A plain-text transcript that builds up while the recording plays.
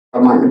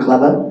Martin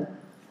Klebba.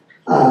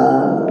 I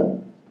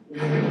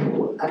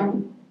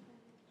don't.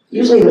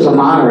 Usually there's a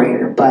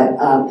moderator, but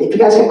if you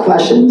guys have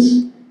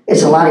questions,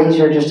 it's a lot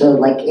easier just to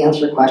like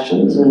answer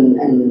questions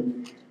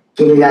and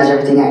give you guys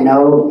everything I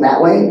know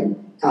that way.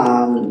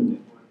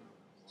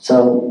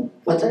 So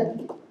what's that?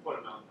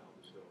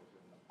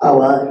 Oh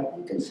well,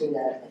 you can see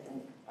that. I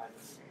think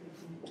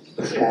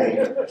this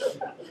guy,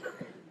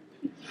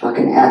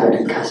 fucking Abbott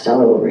and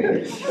Costello over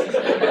here.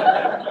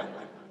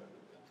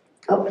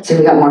 Oh, see,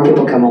 we got more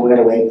people coming. We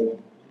gotta wait.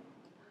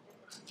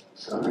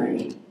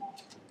 Sorry.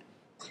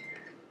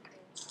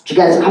 Did you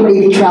guys? How many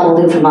of you traveled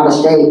in from out of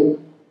state?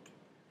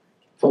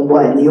 From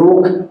what? New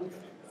York?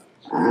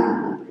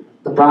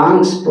 The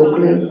Bronx,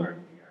 Brooklyn?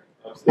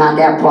 Not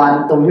that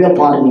part. The real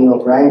part of New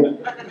York, right?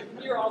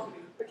 You're also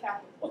the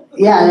capital.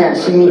 Yeah, yeah.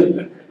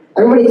 See,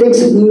 everybody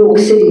thinks of New York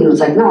City, and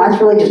it's like, no,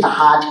 that's really just a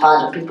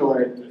hodgepodge of people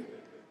that are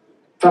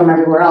from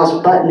everywhere else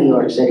but New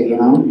York City, you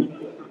know?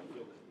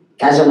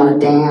 Guys that want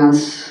to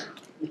dance,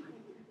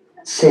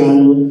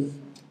 sing,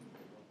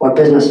 or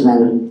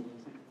businessmen.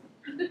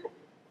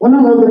 Well,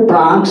 no, the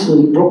Bronx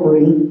and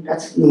Brooklyn,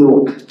 that's New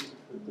York.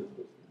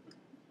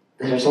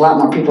 There's a lot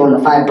more people in the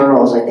 5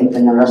 boroughs, I think,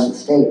 than the rest of the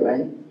state,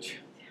 right?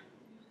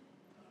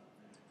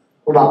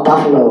 What about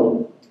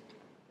Buffalo?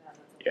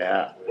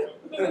 Yeah.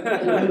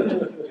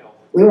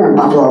 We were in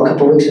Buffalo a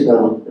couple weeks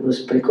ago. It was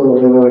pretty cool.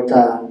 We were with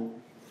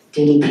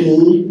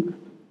DDP,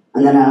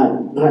 and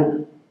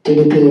then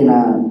DDP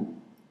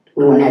and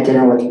we went and had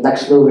dinner with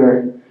Lex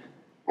Luger.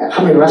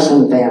 How many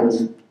wrestling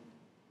fans?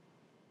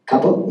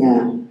 Couple?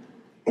 Yeah.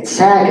 It's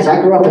sad because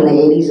I grew up in the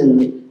 80s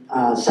and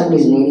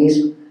 70s and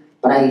 80s,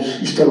 but I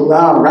used to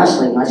love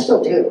wrestling. I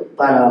still do.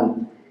 But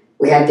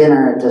we had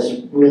dinner at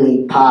this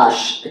really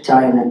posh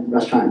Italian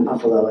restaurant in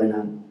Buffalo,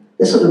 and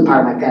this wasn't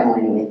part of my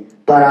family anyway.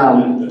 But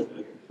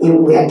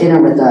we had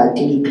dinner with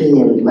DDP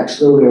and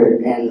Lex Luger,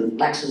 and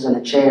Lex is in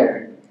a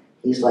chair.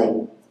 He's like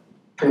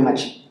pretty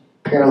much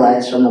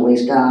paralyzed from the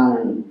waist down,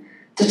 and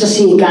just to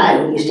see a guy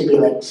who used to be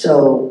like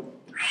so,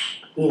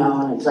 you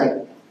know, and it's like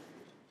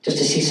just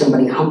to see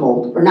somebody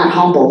humbled, or not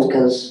humbled,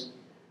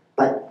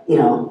 but you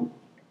know,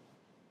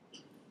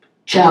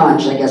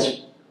 challenged. I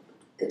guess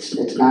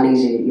it's not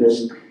easy. It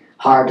was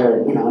hard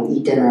to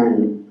eat dinner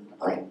and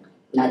like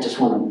not just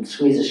want to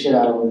squeeze the shit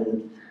out of him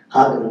and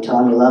hug him and tell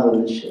him you love him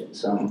and shit.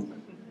 So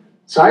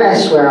sorry, I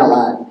swear a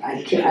lot.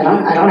 I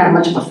don't have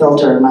much of a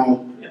filter.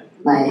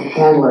 My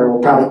handler will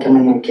probably come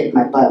in here and kick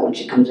my butt when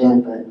she comes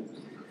in. But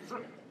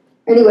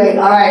anyway,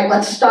 all right,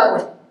 let's start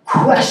with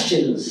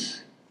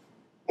questions.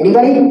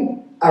 Anybody?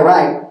 All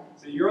right.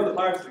 So you're on the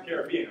Pirates of the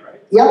Caribbean,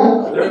 right?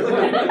 Yep. There's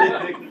like a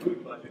really big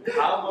food budget.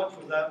 How much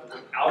was that with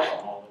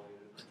alcohol?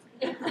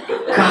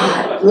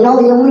 God, the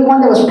only one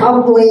that was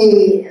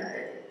probably,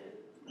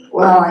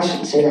 well, I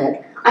shouldn't say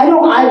that. I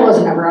know I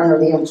wasn't ever under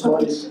the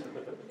influence,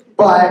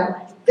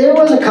 but there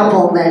was a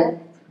couple that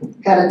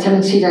had a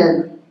tendency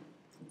to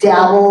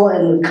dabble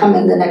and come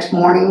in the next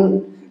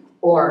morning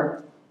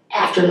or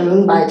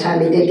afternoon by the time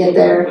they did get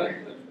there.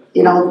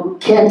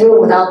 Can't do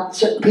it without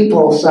certain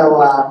people,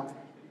 so,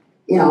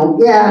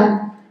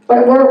 yeah.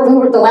 But we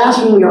were the last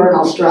one we were in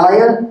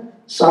Australia,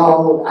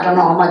 so I don't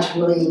know how much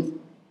really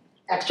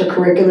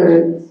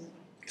extracurricular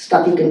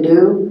stuff you can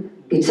do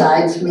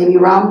besides maybe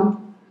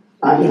rum,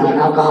 and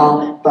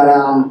alcohol. But,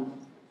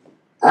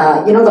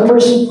 the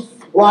first,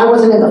 well, I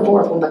wasn't in the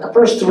 4th one, but the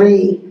first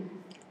 3,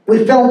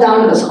 we filmed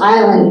down on this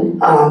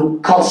island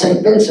called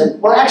St. Vincent.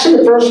 Well, actually,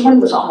 the first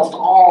one was almost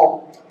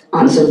all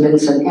on St.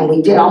 Vincent, and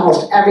we did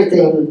almost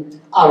everything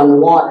out on the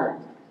water.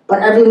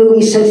 But every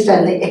movie since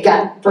then, it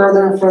got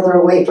further and further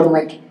away from,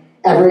 like,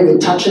 ever even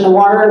touching the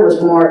water. It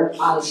was more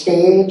on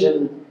stage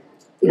and,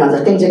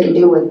 the things they can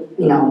do with,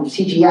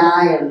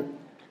 CGI.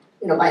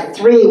 And, by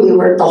 3, we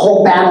were at the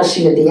whole battle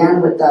scene at the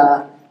end with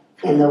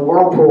in the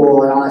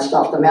whirlpool and all that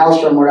stuff, the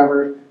maelstrom,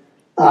 whatever.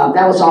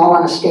 That was all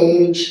on a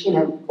stage in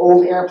an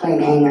old airplane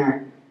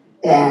hangar.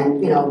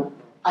 And,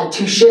 on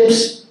 2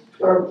 ships,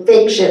 or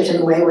fake ships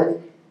anyway,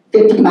 with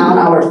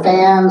 50-mile-an-hour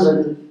fans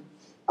and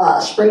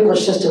sprinkler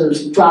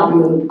systems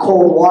dropping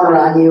cold water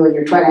on you, and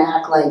you're trying to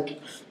act like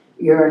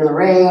you're in the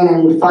rain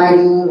and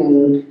fighting,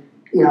 and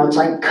it's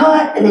like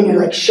cut, and then you're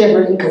like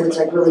shivering because it's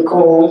like really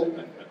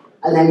cold,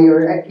 and then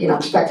you're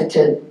expected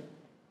to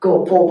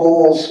go full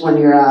bowls when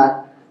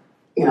you're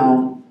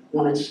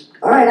when it's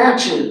all right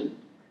action.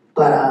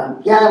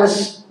 But yeah, it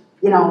was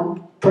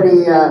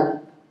pretty.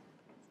 There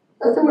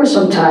were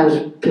some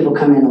times people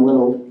come in a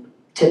little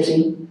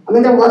tipsy. I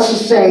mean, let's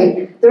just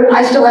say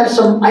I still have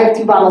some. I have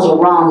 2 bottles of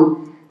rum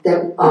that,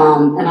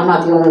 and I'm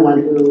not the only one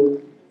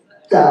who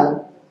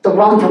the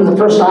rum from the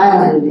first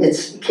island.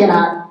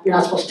 You're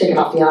not supposed to take it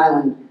off the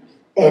island,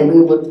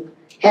 and we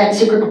had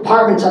secret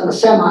compartments on the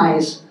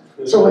semis.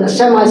 So when the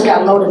semis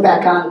got loaded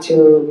back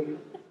onto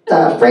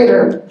the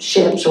freighter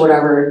ships or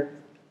whatever,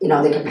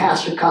 they could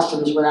pass through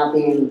customs without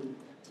being.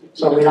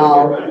 So we'd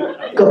all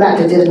go back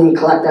to Disney and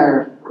collect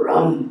our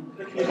rum.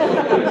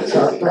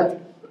 So, but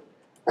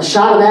a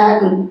shot of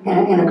that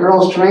in a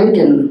girl's drink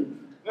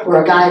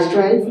or a guy's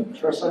drink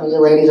for some of you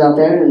ladies out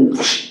there, and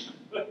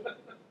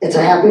it's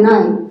a happy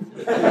night.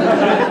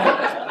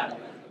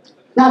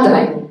 Not that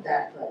I did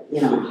that, but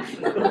you know.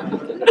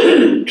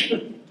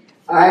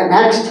 All right,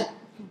 next.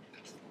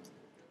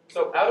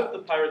 So out of the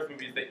Pirates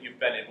movies that you've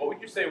been in, what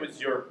would you say was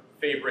your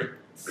favorite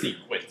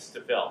sequence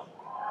to film?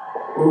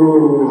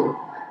 Ooh.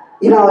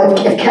 You know,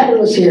 if Kevin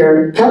was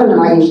here, Kevin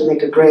and I usually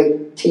make a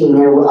great team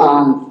here.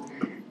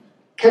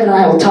 Kevin and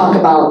I will talk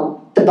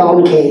about the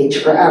bone cage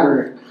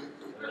forever.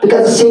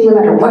 Because it seemed no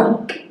matter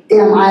what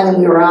damn island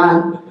we were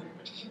on,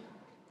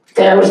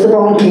 there was the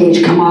bone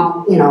cage come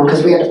up, you know,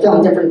 because we had to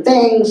film different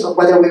things,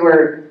 whether we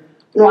were,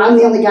 you know, I'm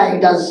the only guy who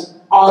does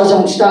all his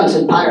own stunts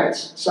in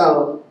Pirates,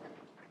 so,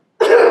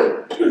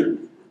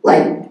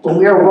 like, when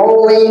we were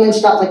rolling and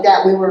stuff like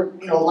that, we were,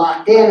 you know,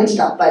 locked in and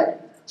stuff,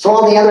 but, so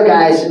all the other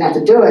guys didn't have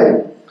to do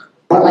it,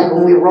 but like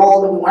when we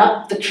rolled and we went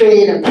up the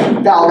tree and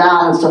fell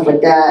down and stuff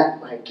like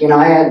that, like, you know,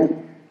 I had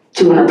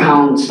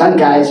 200-pound stunt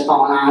guys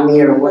falling on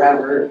me or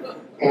whatever,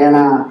 and,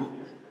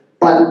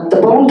 but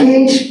the bone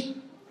cage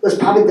was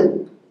probably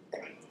the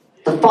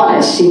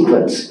funnest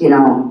sequence, you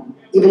know,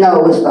 even though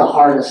it was the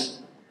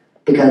hardest,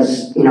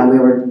 because, you know, we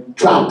were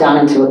dropped down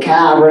into a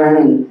cavern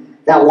and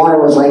that water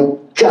was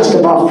like just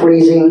above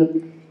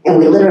freezing, and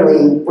we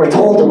literally were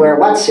told to wear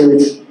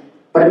wetsuits,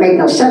 but it made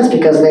no sense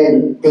because they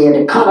had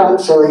to cut them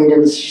so you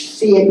didn't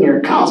see it in your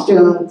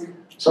costume,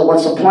 so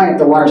what's the point if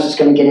the water's just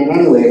going to get in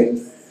anyway?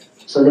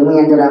 So then we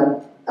ended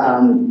up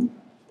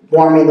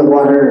warming the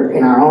water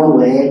in our own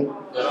way,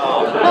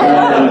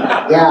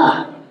 and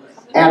yeah.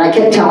 And I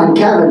kept telling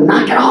Kevin,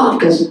 knock it off,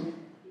 because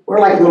we're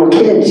like little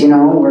kids, you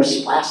know, we're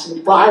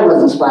splashing. Well, I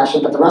wasn't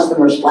splashing, but the rest of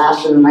them were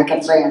splashing, and I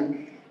kept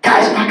saying,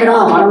 guys, knock it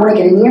off, I don't want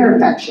to get an ear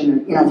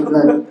infection, you know, from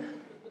the,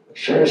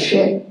 sure as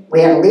shit. We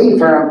had to leave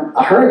for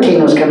a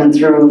hurricane was coming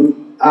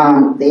through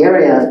the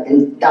area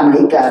in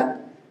Dominica,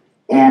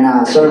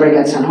 and so everybody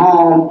got sent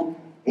home,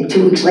 and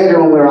 2 weeks later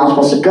when we were all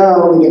supposed to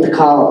go, we get the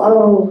call,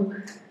 oh,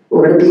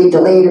 we're going to be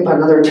delayed about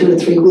another 2 to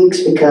 3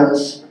 weeks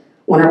because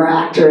one of our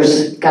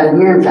actors got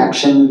an ear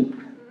infection.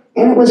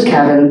 And it was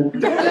Kevin.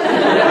 So,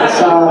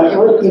 it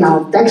was, you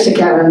know, thanks to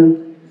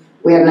Kevin,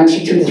 we had an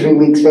extra 2 to 3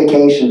 weeks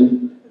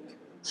vacation.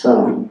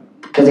 So,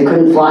 because they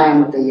couldn't fly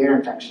him with the ear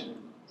infection.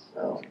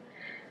 So,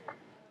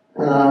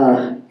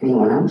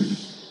 anyone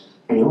else?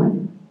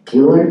 Anyone?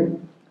 Bueller?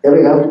 There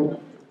we go.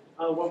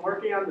 When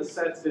working on the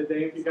sets, did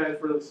any of you guys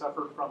really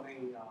suffer from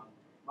any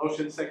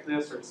motion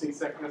sickness or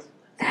seasickness?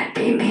 That'd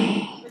be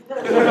me.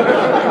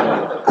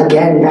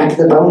 Again, back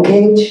to the bone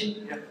cage.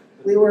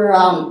 We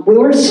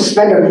were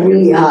suspended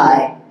really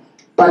high,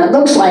 but it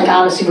looks like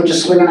obviously we're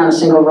just swinging on a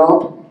single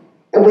rope.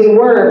 And we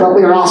were, but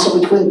we were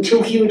also between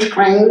 2 huge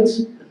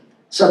cranes,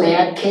 so they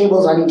had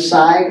cables on each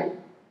side,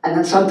 and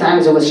then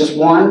sometimes it was just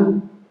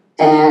one,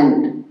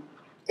 and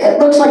it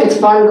looks like it's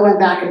fun going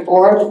back and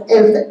forth.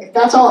 If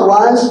that's all it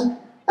was,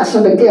 that's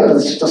no big deal,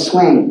 because it's just a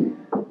swing.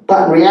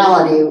 But in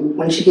reality,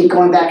 once you keep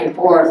going back and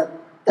forth,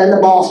 then the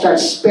ball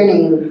starts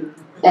spinning,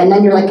 and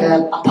then you're like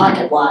a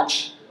pocket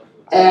watch.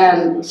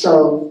 And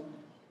so,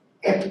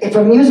 if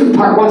an amusement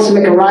park wants to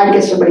make a ride and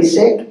get somebody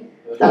sick,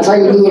 that's all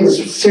you need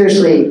is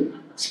seriously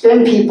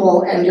spin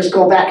people and just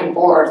go back and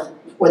forth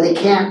where they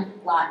can't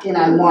lock in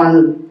on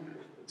one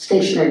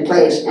stationary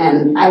place.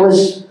 And there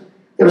was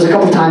a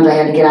couple times I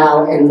had to get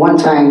out, and one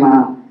time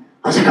I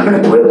was like, I'm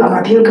gonna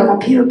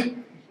puke.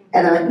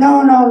 And they're like, no.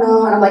 And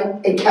I'm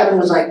like, and Kevin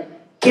was like,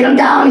 get him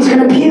down, he's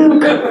gonna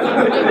puke.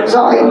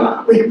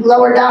 So we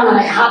lowered down and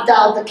I hopped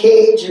out the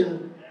cage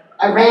and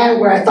I ran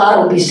where I thought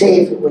it would be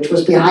safe, which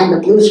was behind the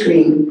blue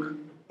screen.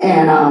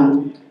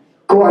 And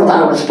Gore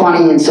thought it was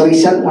funny, and so he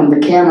sent one of the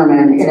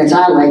cameramen, and it's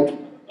on like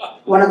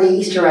one of the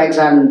Easter eggs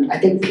on, I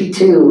think,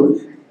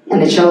 P2,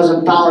 and it shows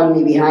him following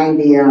me behind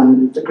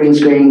the green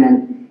screen.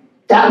 And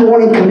that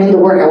morning coming into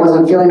work, I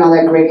wasn't feeling all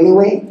that great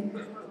anyway,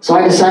 so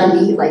I decided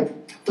to eat like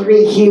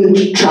 3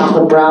 huge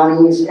chocolate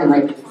brownies and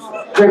like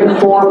drink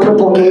 4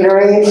 purple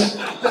Gatorades.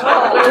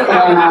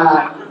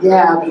 And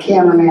yeah, the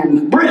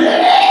cameraman.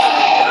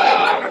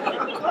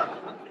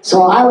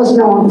 So I was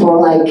known for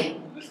like,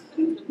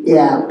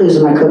 yeah,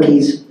 losing my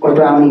cookies or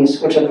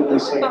brownies, whichever they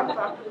say.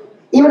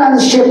 Even on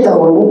the ship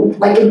though,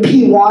 like in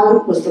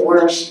P1 was the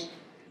worst,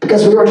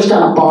 because we were just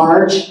on a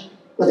barge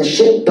with a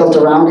ship built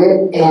around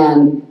it,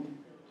 and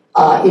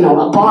you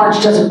know, a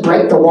barge doesn't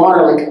break the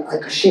water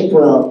like a ship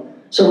will.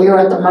 So we were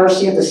at the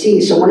mercy of the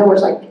sea. So when it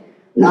was like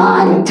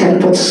 9 and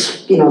 10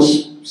 foot, you know,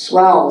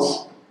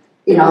 swells,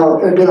 you know,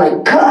 it would be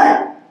like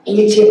cut, and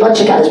you'd see a bunch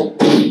of guys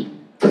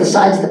for the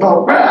sides of the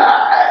boat.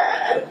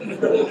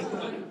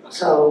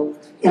 So,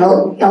 you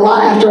know,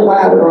 after a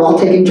while we were all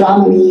taking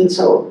Dramamine,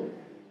 so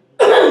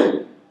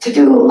to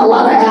do a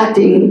lot of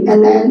acting,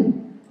 and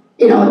then,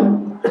 you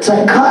know, it's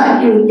like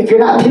cut, and if you're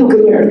not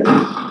puking,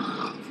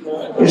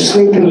 you're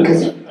sleeping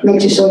because it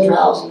makes you so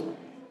drowsy.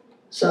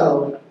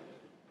 So,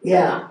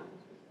 yeah.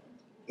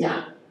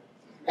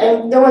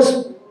 And there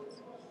was,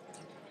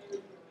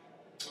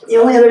 the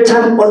only other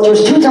time, well, there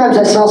was 2 times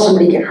I saw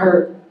somebody get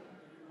hurt.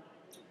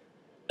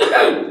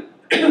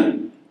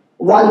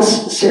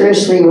 Once,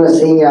 seriously,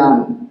 was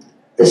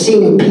the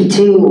scene in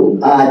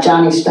P2,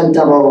 Johnny's stunt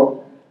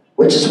double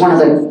which is one of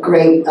the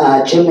great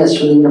gymnasts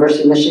from the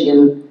University of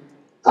Michigan.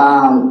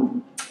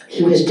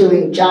 He was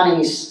doing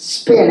Johnny's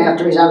spin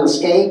after he's on the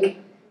stake,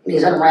 and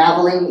he's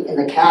unraveling in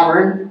the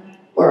cavern,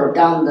 or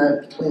down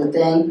between the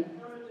thing.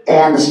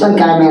 And the stunt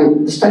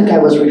guy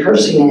was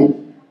rehearsing it,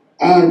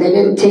 and they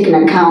didn't take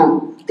into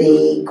account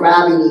the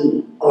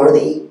gravity or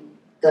the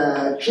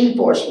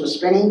G-force from the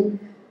spinning,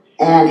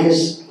 and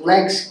his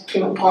legs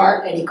came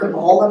apart and he couldn't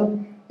hold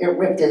them. It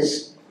ripped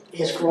his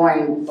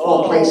groin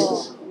all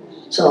places.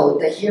 So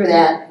to hear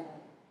that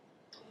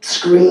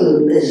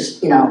scream is,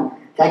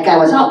 that guy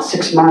was out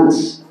 6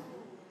 months,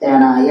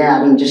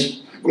 and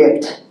just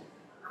ripped.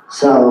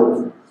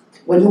 So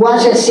when you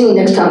watch that scene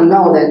next time,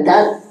 know that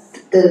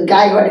the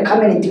guy who had to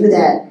come in and do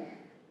that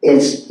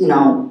is,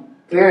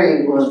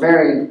 was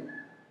very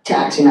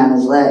taxing on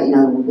his leg.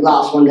 We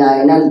lost one guy,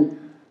 and then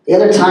the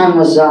other time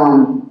was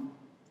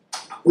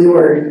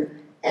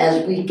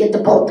as we get the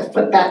boat to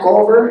flip back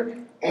over,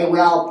 and we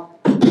all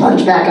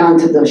plunge back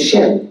onto the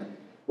ship.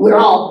 We were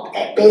all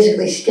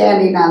basically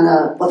standing on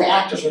the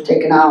actors were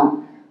taken out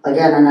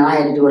again, and then I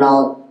had to do it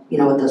all,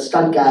 with the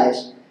stunt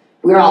guys.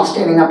 We were all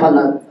standing up on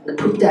the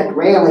poop deck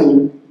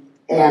railing,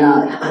 and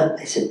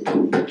I said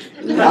poop.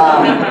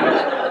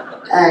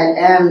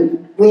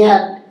 And we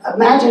had,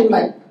 imagine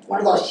like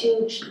one of those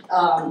huge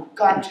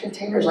garbage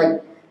containers,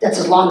 like that's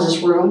as long as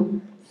this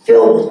room,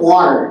 filled with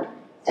water,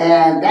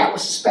 and that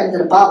was suspended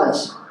above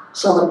us.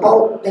 So the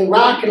boat, they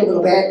rocked it a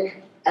little bit,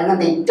 and then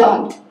they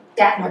dumped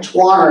that much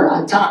water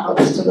on top of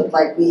us to look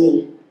like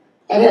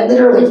and it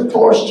literally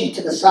forced you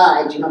to the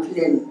sides, if you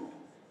didn't.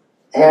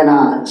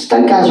 And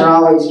stunt guys are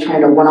always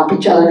trying to one-up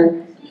each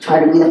other,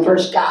 trying to be the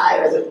first guy,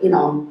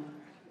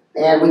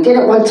 and we did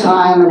it one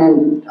time, and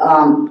then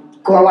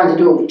Gore wanted to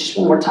do it just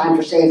one more time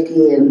for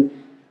safety, and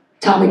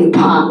Tommy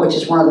DuPont, which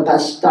is one of the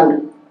best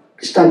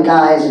stunt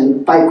guys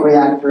and fight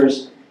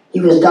choreographers,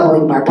 he was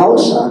doubling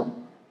Barbosa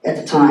at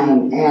the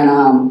time,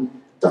 and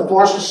the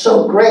force was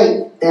so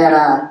great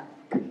that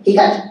he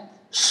got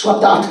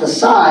swept off to the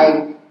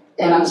side,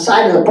 and on the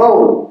side of the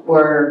boat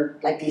were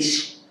like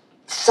these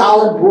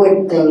solid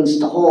wood things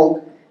to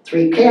hold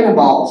 3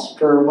 cannonballs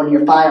for when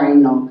you're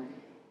firing,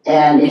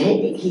 and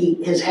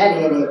his head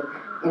hit it,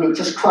 and it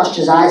just crushed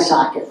his eye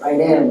socket right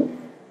in.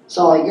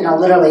 So,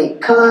 literally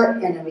cut,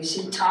 and then we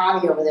see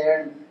Tommy over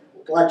there, and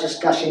blood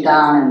just gushing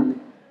down, and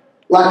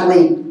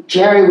luckily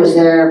Jerry was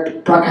there,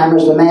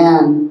 Bruckheimer's the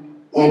man,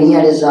 and he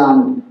had his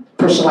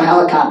personal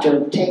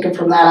helicopter taken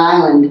from that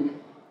island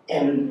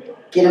and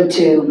get him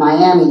to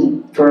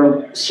Miami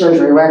for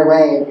surgery right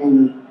away,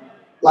 and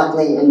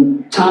luckily,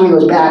 and Tommy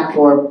was back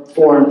for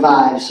 4 and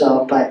 5,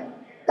 so, but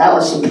that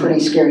was some pretty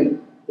scary,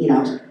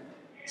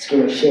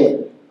 scary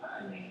shit.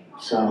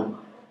 So,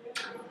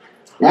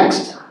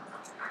 next.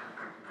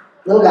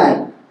 Little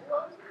guy.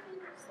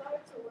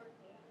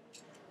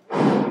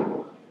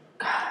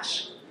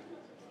 Gosh.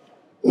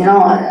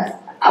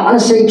 I want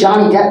to say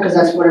Johnny Depp because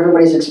that's what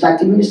everybody's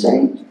expecting me to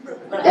say.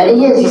 And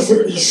he is.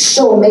 He's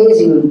so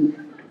amazing.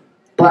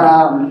 But,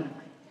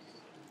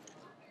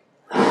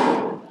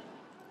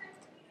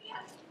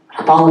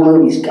 of all the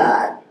movies,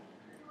 God.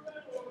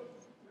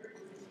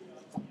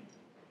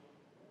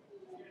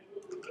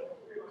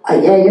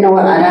 You know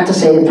what? I'd have to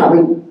say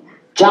probably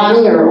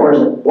Johnny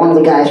or one of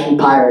the guys from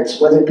Pirates,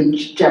 whether it be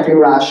Jeffrey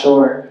Rush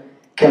or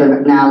Kevin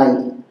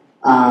McNally.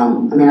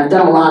 I've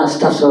done a lot of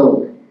stuff,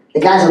 so the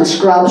guys on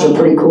Scrubs are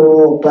pretty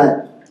cool,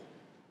 but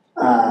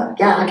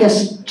I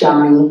guess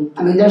Johnny.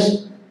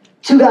 There's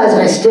 2 guys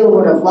that I still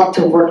would have loved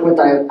to have worked with.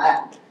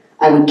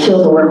 I would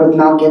kill to work with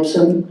Mel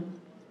Gibson.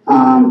 2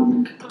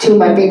 of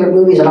my favorite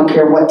movies, I don't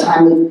care what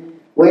time,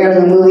 where in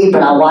the movie,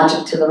 but I'll watch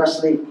it to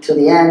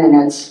the end, and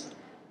that's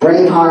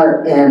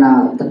Braveheart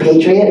and The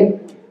Patriot.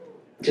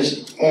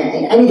 Just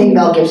anything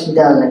Mel Gibson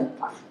does, I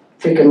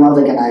freaking love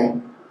the guy.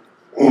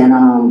 And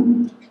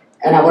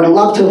I would have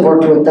loved to have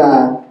worked with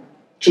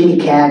Jimmy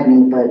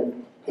Cagney, but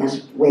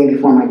that's way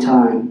before my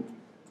time.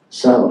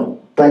 So,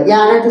 but yeah,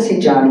 I'd have to say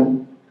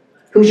Johnny.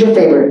 Who's your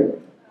favorite?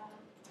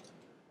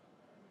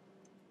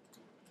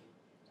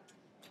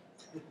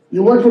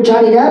 You worked with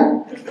Johnny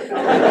Depp?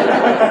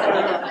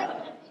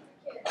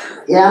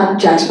 Yeah,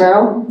 Jack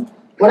Sparrow?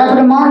 What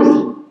happened to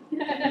Marty?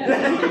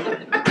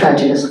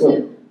 Prejudice,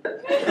 look.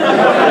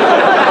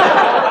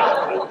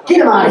 Get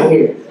him out of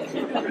here.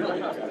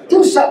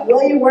 Do something,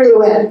 will you? Where are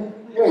you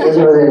at? There he is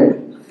over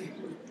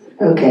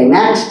there. Okay,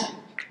 next.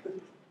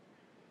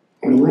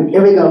 Anyone?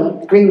 Here we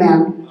go. Green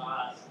man.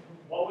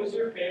 What was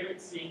your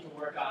favorite scene to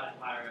work on in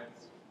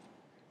Pirates?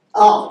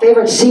 Oh,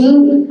 favorite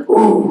scene?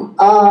 Ooh.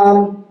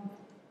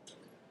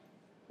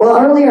 Well,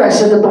 earlier I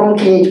said the bone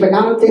cage, but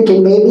now I'm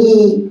thinking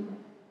maybe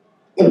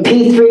in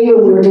P3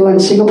 when we were doing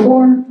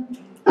Singapore, and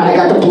I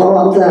got to blow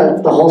up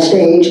the whole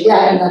stage.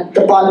 Yeah, and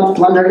the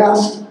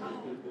blunderbuss.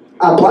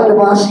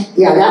 Blunderbuss.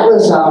 Yeah, that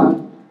was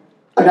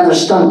another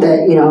stunt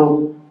that,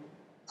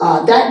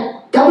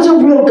 that was a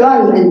real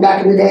gun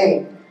back in the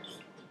day.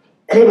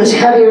 And it was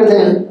heavier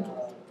than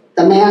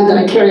the man that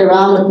I carry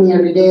around with me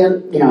every day,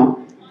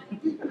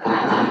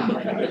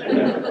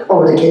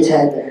 over the kid's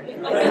head there.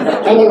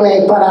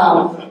 Anyway, but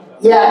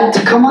Yeah,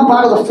 to come up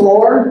out of the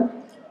floor,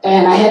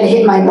 and I had to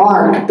hit my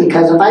mark,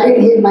 because if I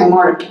didn't hit my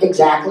mark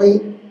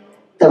exactly,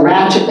 the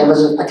ratchet that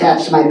was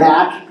attached to my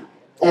back,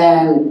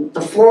 and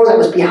the floor that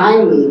was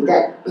behind me,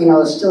 that,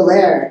 is still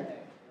there,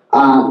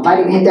 if I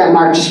didn't hit that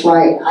mark just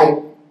right,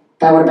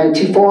 that would have been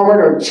too forward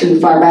or too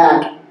far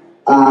back,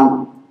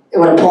 it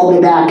would have pulled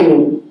me back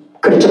and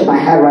could have took my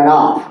head right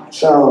off.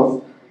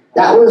 So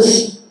that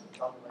was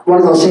one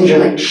of those things you're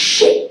like,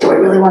 shit, do I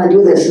really want to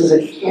do this? Is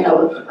it,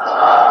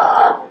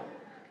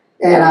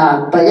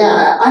 but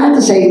yeah, I have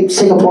to say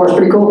Singapore is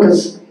pretty cool,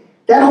 because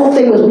that whole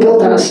thing was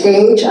built on a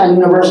stage on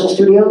Universal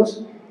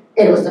Studios.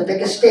 It was the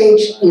biggest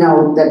stage,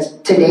 that's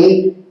to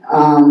date.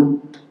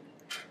 And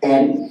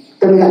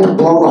then we got to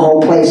blow the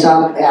whole place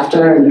up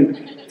after. And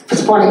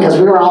it's funny because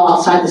we were all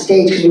outside the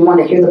stage because we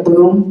wanted to hear the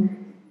boom.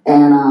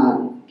 And,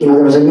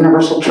 there was a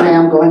Universal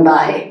tram going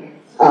by,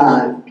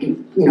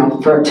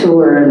 for a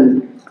tour,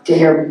 and to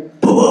hear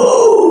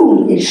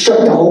boom, it shook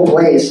the whole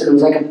place. And it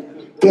was like a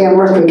damn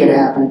earthquake had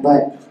happened.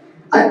 But,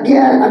 I'd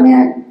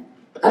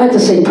have to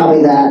say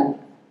probably that.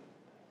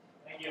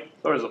 Thank you.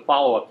 So as a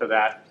follow-up to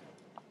that,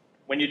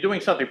 when you're doing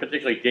something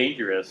particularly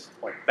dangerous,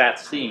 like that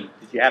scene,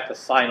 did you have to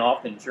sign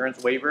off an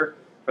insurance waiver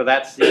for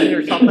that scene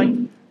or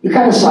something? You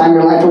kind of sign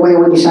your life away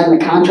when you sign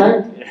the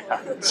contract.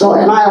 Yeah. So,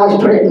 and I always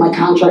put it in my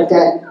contract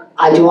that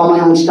I do all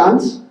my own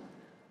stunts.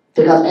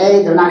 Because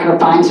A, they're not going to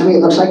find somebody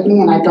that looks like me,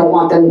 and I don't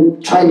want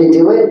them trying to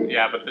do it.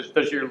 Yeah, but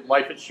does your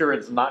life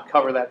insurance not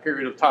cover that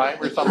period of time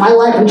or something? My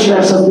life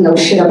insurance doesn't know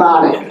shit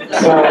about it.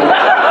 So,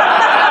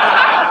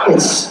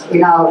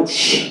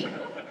 it's,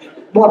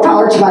 more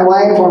power to my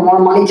wife, or more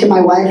money to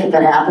my wife if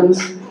that happens.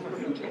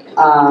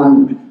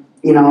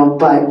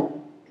 But,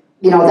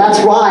 that's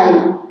why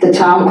the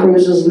Tom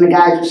Cruises and the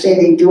guys who say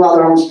they do all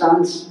their own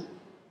stunts,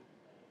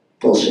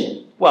 bullshit.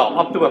 Well,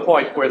 up to the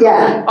point where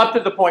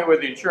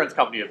the insurance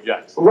company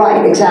objects.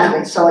 Right,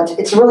 exactly. So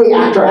it's really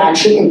actor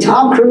action, and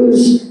Tom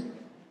Cruise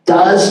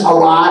does a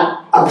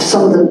lot of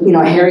some of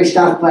the hairy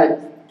stuff, but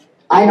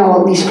I know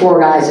at least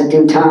 4 guys that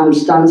do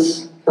Tom's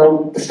stunts.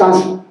 So the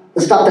stuff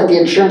that the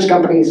insurance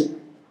companies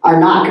are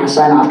not going to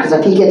sign off, because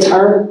if he gets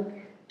hurt,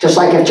 just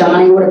like if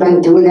Johnny would have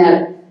been doing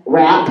that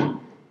rap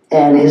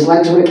and his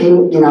legs would have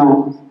came,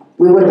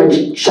 we would have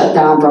been shut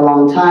down for a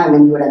long time,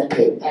 and you would have to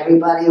pay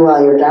everybody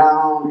while you're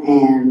down.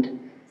 And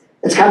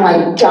it's kind of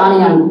like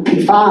Johnny on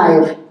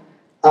P5,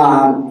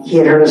 he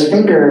had hurt his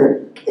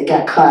finger, it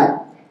got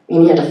cut,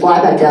 and he had to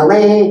fly back to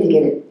LA to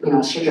get it,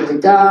 surgically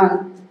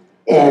done.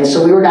 And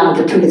so we were down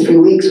for 2 to 3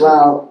 weeks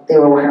while they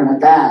were working with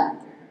that.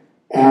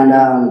 And,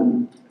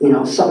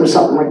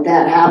 something like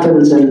that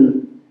happens,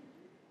 and,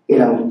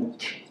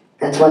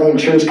 that's why the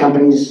insurance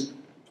companies,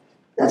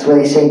 that's why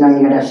they say, no,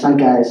 you gotta have stunt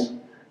guys.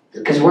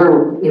 Because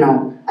we're,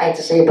 I hate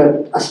to say it,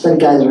 but us stunt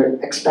guys are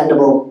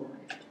expendable.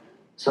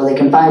 So they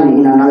can find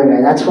me, another guy.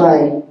 That's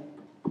why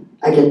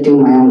I get to do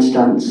my own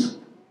stunts.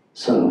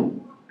 So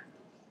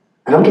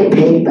I don't get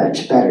paid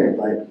much better,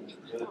 but,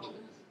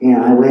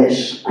 I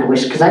wish.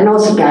 Because I know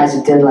some guys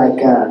that did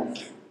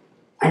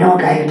I know a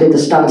guy who did the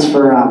stunts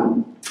for,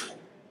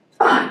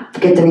 I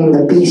forget the name of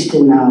the Beast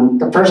in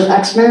the first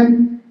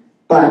X-Men,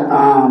 but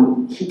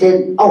he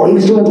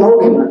was doing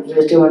Logan. He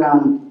was doing,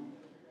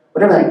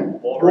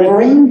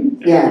 Wolverine?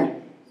 Yeah.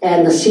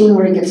 And the scene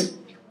where he's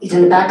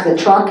in the back of the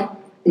truck,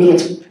 and he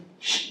gets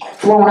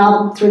flown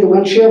out through the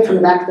windshield from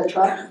the back of the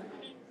truck.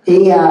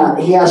 He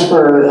asked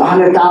for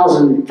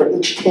 $100,000 for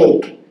each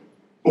take,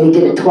 and he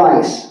did it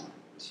twice.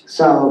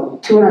 So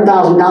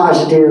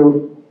 $200,000 to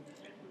do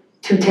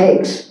 2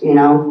 takes.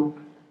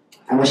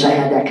 I wish I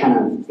had that kind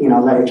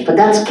of leverage, but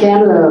that's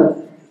Canada,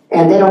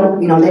 and they don't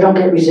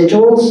get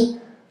residuals.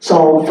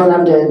 So for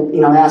them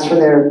to ask for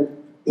their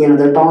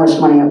their bonus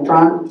money up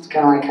front, it's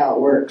kind of like how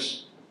it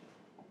works.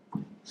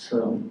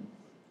 So,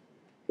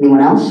 anyone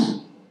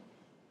else?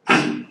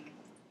 If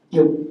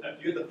you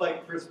had to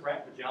fight Chris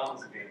Pratt in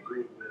pajamas again, who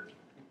would win?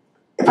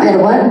 If I had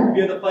a what? If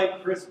you had to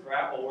fight Chris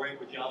Pratt while wearing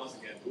pajamas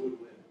again, who would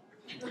win?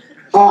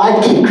 Oh,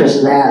 I'd kick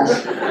Chris's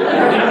ass.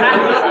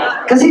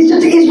 Because he's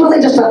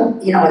really just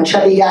a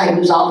chubby guy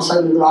who's all of a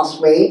sudden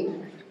lost weight,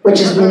 which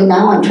is me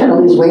now. I'm trying to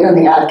lose weight on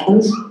the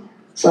Atkins.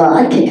 So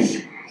I'd kick his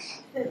ass.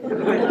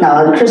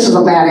 No, Chris is a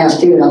badass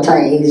dude, I'll tell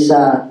you.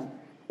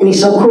 And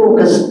he's so cool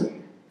because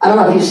I don't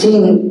know if you've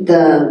seen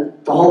the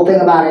whole thing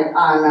about it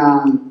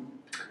on,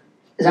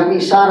 is that what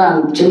you saw it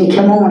on Jimmy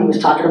Kimmel when he was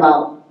talking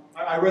about?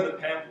 I read the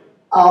pamphlet.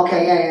 Oh,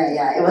 okay,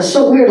 yeah. It was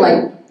so weird,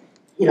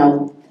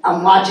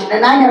 I'm watching,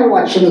 and I never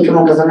watched Jimmy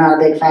Kimmel because I'm not a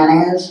big fan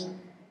of his.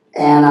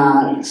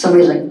 And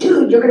somebody's like,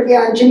 dude, you're going to be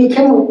on Jimmy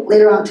Kimmel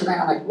later on tonight.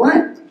 I'm like, what?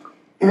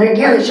 And then,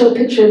 they show a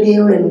picture of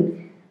you,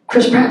 and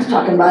Chris Pratt's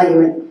talking about you.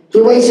 And he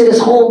wasted his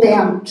whole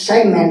damn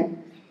segment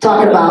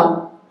talking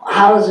about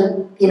how is it,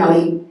 he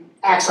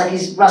acts like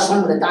he's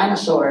wrestling with a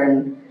dinosaur.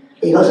 And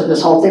he goes into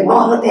this whole thing,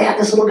 well, look, they had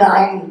this little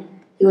guy, and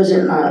he was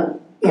in,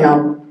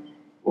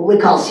 what we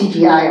call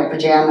CGI or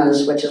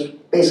pajamas, which is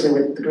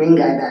basically what the green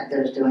guy back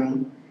there is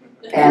doing.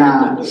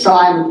 And so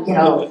I'm,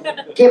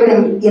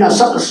 giving him,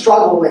 something to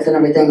struggle with and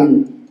everything.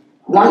 And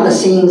one of the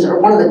scenes, or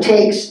one of the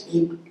takes,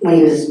 when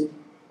he was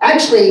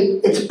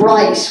Actually, it's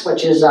Bryce,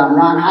 which is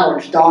Ron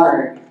Howard's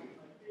daughter.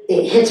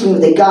 It hits me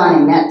with a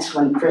gun, and that's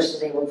when Chris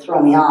is able to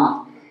throw me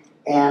off.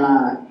 And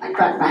I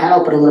cracked my head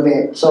open a little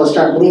bit, so I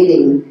started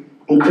bleeding,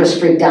 and Chris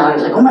freaked out.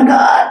 He's like, oh my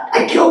God,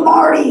 I killed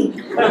Marty.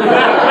 And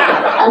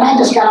I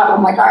just got up,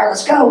 I'm like, all right,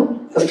 let's go.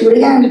 Let's do it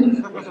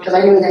again. Because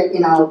I knew that,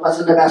 it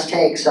wasn't the best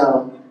take,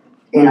 so,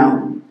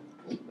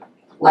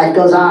 life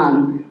goes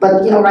on.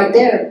 But, right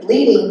there,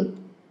 bleeding,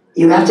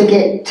 you have to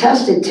get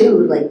tested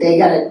too. Like, you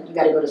gotta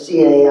go to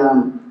see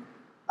a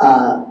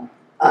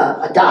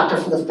doctor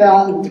for the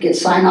film to get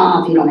signed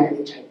off. You don't have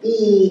HIV,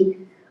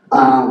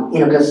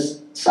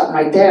 because something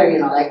right there,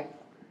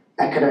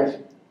 I could have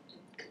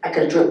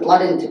dripped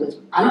blood into his,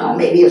 I don't know,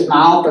 maybe his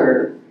mouth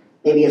or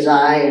maybe his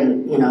eye,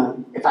 and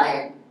if I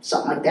had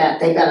something like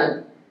that,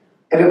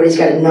 everybody's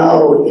got to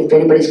know if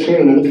anybody's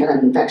carrying any kind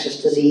of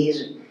infectious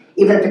disease,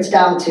 even if it's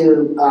down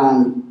to,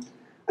 I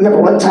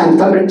remember one time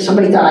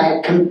somebody thought I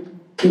had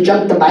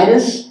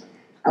conjunctivitis.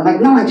 I'm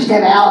like, no, I just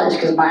have allergies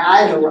because my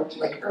eyes are,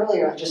 like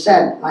earlier I just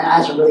said, my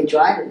eyes are really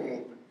dry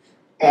today.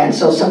 And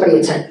so somebody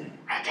had said,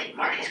 I think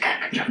Marty's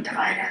got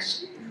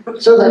conjunctivitis.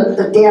 So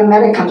the damn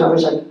medic comes over and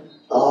is like,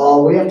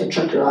 oh, we have to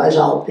check your eyes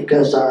out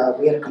because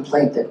we had a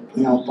complaint that,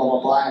 blah,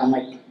 blah, blah. And I'm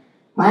like,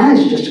 my eyes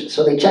are just,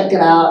 so they checked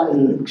it out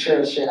and sure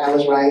as shit, I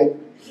was right.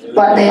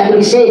 But they had to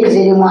be safe because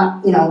they didn't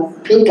want,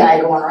 pink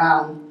eye going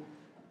around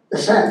the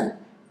set.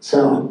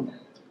 So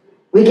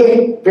we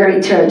get very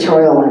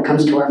territorial when it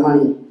comes to our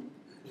money.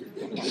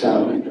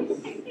 So,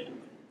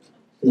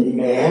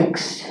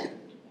 next.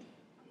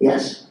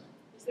 Yes?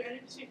 Is there any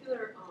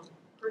particular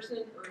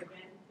person or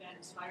event that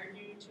inspired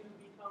you to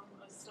become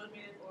a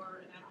stuntman or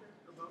an actor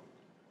or both?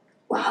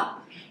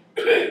 Wow.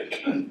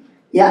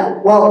 Yeah,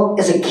 well,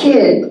 as a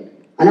kid,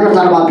 I never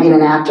thought about being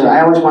an actor.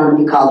 I always wanted to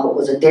be called what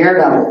was a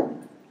daredevil,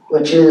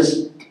 which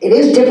is, it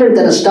is different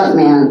than a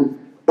stuntman,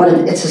 but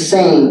it's the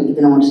same,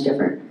 even though it's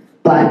different.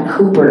 But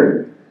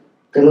Hooper,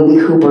 the movie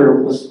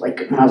Hooper was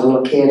like when I was a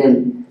little kid,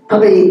 and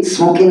probably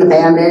Smokey and the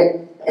Bandit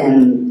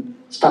and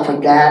stuff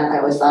like that, I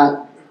always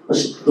thought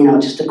was,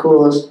 just the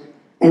coolest.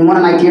 And one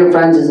of my dear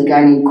friends is a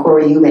guy named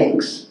Corey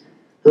Eubanks,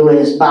 who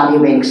is Bob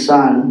Eubanks'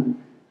 son,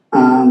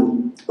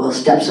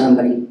 stepson,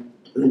 but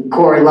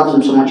Corey loves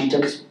him so much he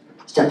took his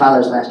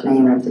stepfather's last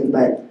name and everything.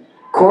 But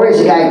Corey's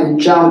the guy who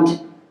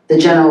jumped the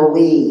General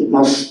Lee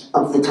most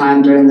of the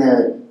time during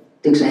the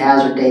Dukes of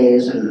Hazzard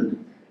days, and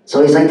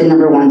so he's like the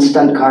 #1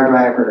 stunt car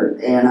driver,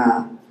 and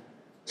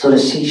so to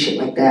see shit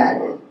like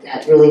that,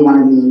 that really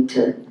wanted me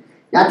to,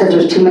 not that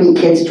there's too many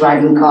kids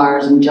driving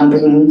cars and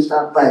jumping and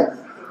stuff, but,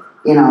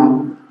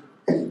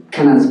 the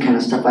kind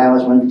of stuff I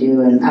always wanted to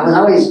do, and I was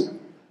always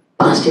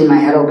busting my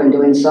head open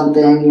doing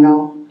something,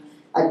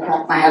 I'd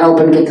crack my head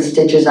open, get the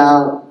stitches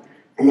out,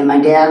 and then my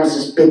dad was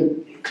this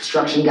big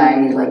construction guy,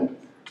 and he's like,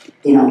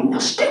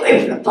 stay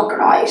away from the fucking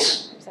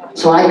ice.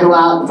 So I'd go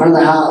out in front of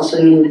the house,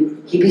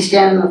 and he'd be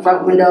standing in the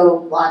front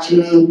window watching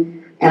me,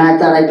 and I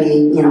thought I'd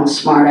be,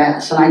 smart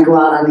ass, and I'd go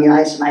out on the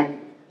ice, and I'd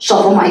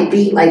shuffle my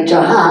feet like,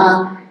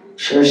 jaha,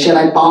 sure shit,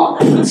 I'd ball,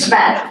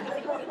 smack,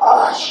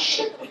 oh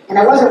shit. And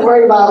I wasn't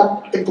worried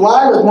about the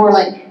blood, it was more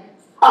like,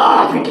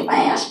 oh, I'm gonna get my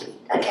ass beat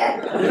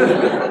again.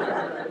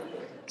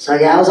 So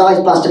yeah, I was always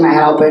busting my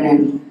head open,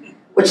 and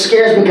which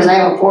scares me because I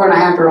have a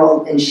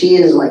 4.5-year-old, and she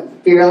is like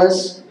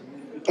fearless,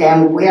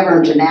 and we have her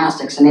in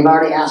gymnastics, and they've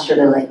already asked her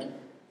to like,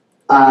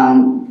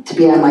 to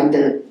be on like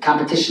the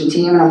competition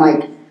team, and I'm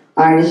like,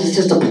 all right, is this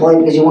just a ploy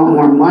because you want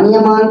more money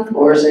a month,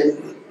 or is it?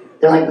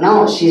 They're like,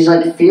 no, she's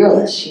like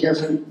fearless. She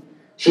doesn't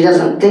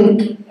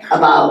think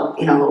about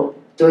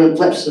doing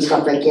flips and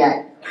stuff like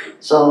that.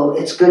 So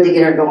it's good to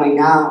get her going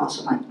now.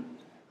 So I'm like,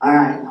 all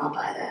right, I'll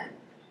buy that,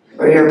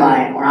 or you're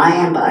buying it, or I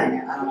am buying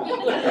it. I don't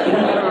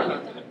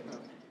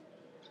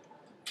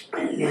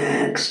know.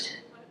 Next.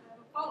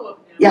 Follow-up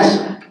now. Yes.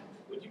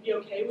 Would you be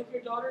okay with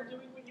your daughter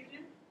doing what you do?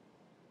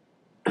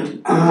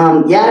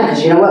 Yeah,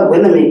 because you know what,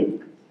 women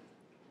make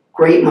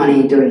great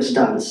money doing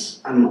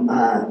stunts.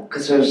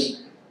 Because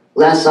there's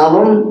less of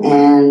them,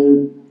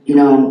 and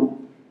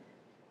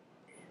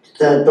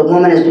the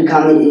woman has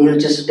become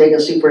just as big a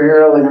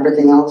superhero and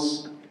everything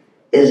else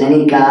as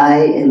any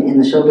guy in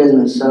the show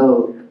business.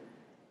 So,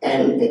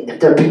 and if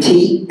they're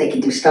petite, they can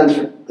do stunts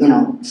for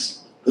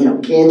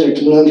kids or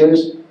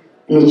teenagers,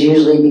 and it's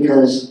usually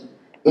because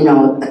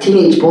a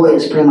teenage boy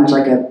is pretty much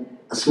like a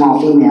small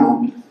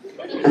female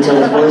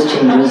until his voice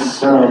changes.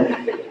 So,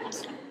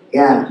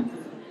 yeah,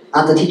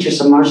 I'll have to teach her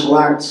some martial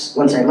arts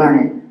once I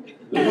learn it.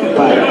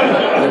 But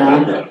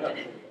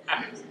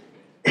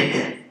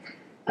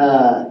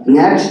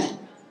next.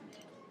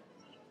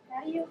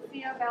 How do you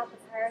feel about the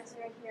Pirates of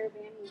the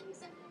Caribbean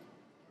movies?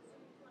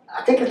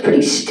 I think it's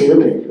pretty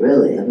stupid,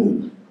 really. I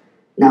mean,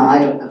 no, I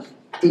don't know.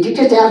 Did you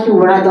just ask me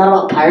what I thought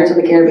about Pirates of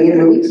the Caribbean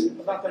movies?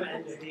 About the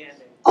ending.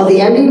 Oh, the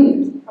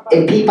ending?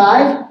 In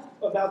P5?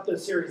 About the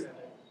series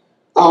ending.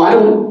 Oh, I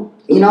don't,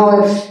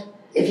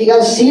 if you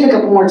guys see it a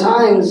couple more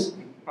times,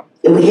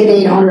 and we hit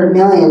 800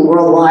 million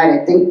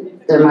worldwide, I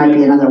think there might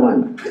be another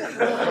one.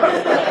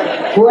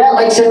 We're at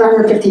like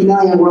 750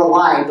 million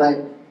worldwide,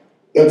 but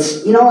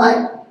it's,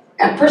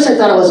 at first I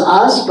thought it was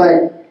us,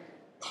 but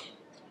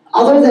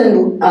other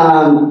than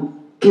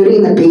Beauty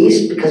and the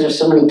Beast, because there's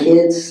so many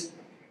kids,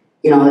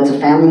 you know, it's a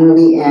family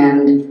movie,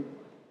 and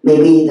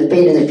maybe The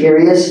Fate of the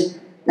Furious,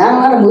 not a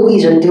lot of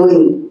movies are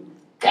doing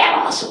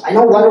that awesome. I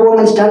know Wonder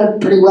Woman's done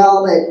pretty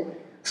well, but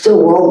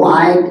still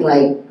worldwide,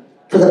 like,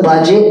 for the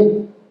budget,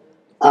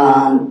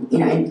 you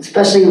know,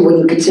 especially when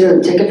you consider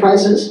the ticket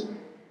prices,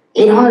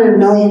 800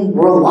 million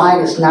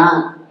worldwide is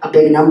not a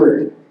big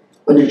number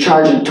when you're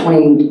charging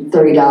 $20,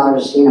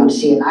 $30, you know, to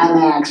see an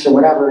IMAX or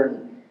whatever.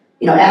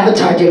 You know,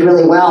 Avatar did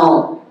really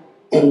well,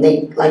 and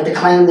they like to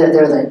claim that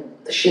they're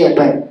the shit,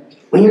 but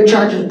when you're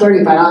charging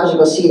 $35 to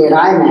go see it at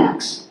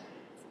IMAX,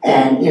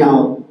 and, you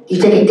know,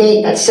 you take a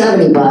date, that's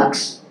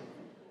 $70,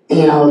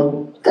 you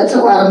know, that's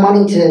a lot of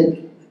money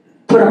to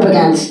put up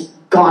against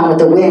Gone with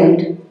the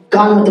Wind.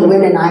 Gone with the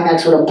Wind and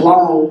IMAX would have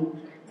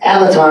blown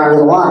Avatar out of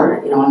the water,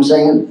 you know what I'm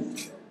saying?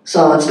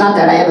 So it's not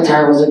that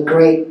Avatar was a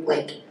great,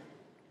 like,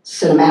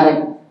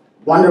 cinematic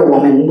Wonder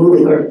Woman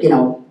movie, or, you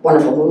know,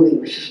 wonderful movie.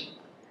 It was just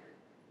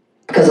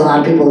because a lot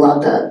of people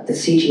love the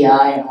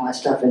CGI and all that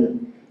stuff,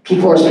 and if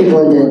you force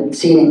people into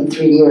seeing it in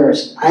 3D or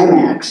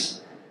IMAX,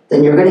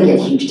 then you're going to get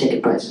huge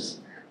ticket prices.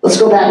 Let's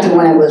go back to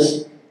when it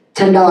was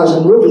 $10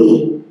 a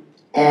movie,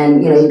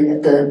 and, you know,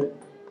 the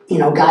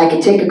guy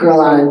could take a girl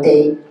on a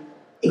date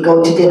and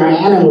go to dinner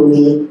and a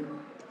movie,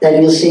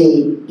 then you'll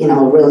see, you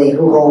know, really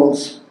who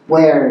holds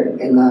where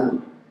in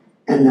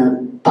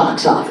the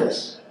box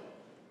office.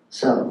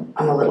 So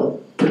I'm a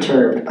little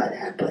perturbed by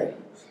that, but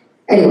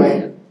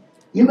anyway,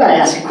 you gotta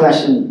ask a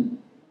question.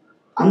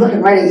 I'm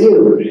looking right at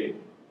you.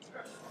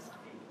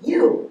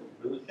 You.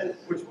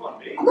 Which one,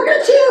 me? I'm looking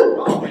at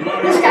you.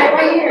 This guy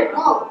right here.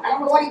 No, I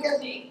don't know what he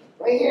does.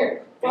 Right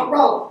here, front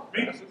row.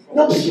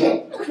 No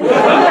shit. Who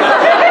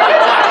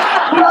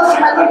else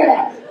am I looking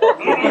at?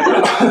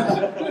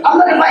 I'm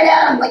looking right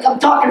at him like I'm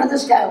talking to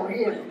this guy over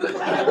here.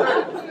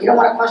 You don't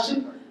want a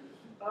question?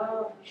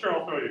 Sure,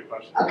 I'll throw you a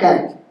question.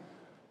 Okay.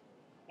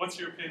 What's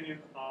your opinion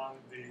on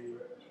the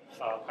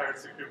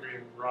Pirates of the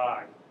Caribbean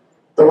ride?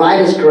 The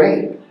ride is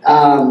great.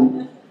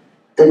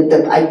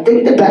 I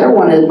think the better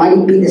one, it might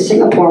even be the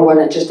Singapore one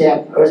that just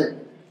had, or is it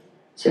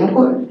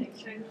Singapore?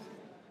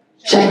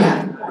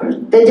 Shanghai.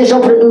 They just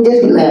opened a new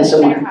Disneyland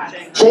somewhere.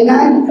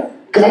 Shanghai?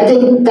 Because I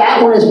think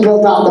that one is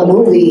built off the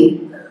movie,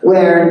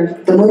 where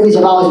the movies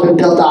have always been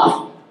built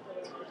off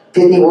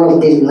Disney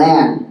World and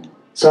Disneyland.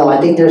 So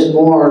I think there's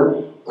more,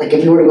 like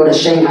if you were to go to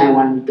Shanghai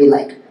one, it'd be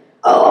like,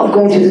 oh, I'm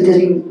going to the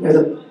Disney, or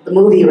the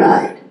movie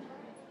ride.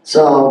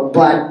 So,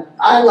 but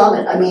I love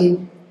it. I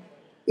mean,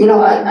 you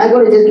know, I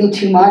go to Disney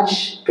too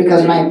much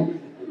because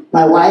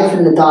my wife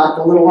and the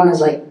little one is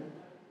like,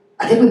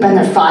 I think we've been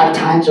there 5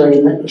 times already,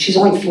 and she's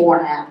only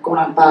 4.5, going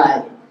on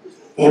 5.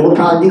 And we'll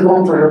probably be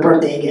going for her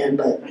birthday again,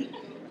 but,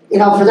 you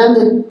know, for them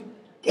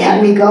to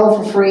have me go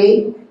for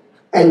free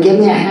and give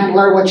me a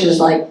handler, which is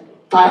like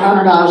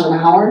 $500 an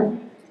hour,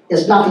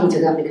 is nothing to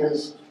them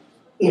because,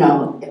 you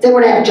know, if they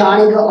were to have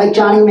Johnny go, like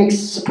Johnny makes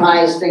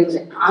surprise things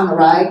on the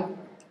ride,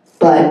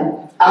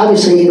 but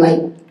obviously,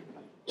 like,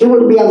 he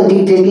wouldn't be able to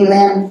do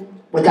Disneyland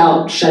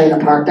without shutting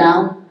the park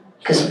down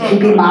because he'd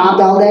be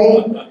mobbed all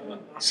day.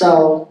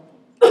 So,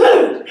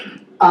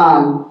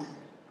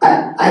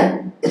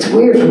 it's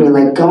weird for me,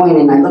 like, going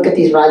and I look at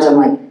these rides, I'm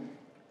like,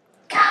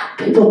 God,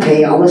 people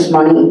pay all this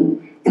money,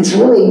 and it's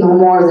really no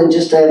more than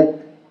just a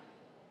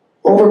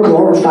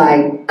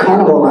over-glorified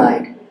carnival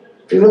ride.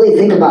 If you really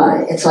think about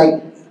it, it's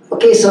like,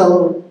 okay,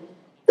 so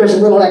there's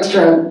a little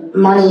extra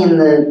money in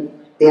the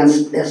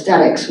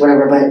aesthetics,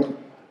 whatever, but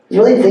if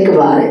you really think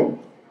about it,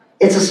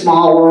 it's a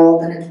small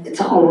world, and it's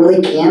all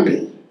really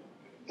campy.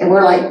 And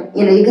we're like,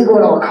 you know, you can go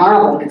to a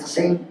carnival and get the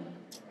same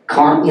you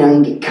know,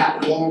 you get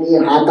cotton candy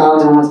and hot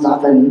dogs and all that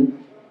stuff,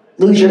 and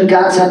lose your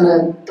guts on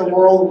the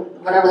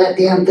world, whatever that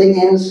damn thing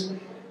is,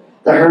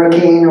 the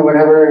hurricane or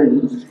whatever.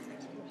 And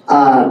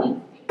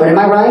but am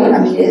I right?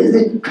 I mean, is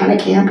it kind of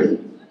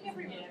campy?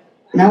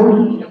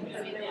 No?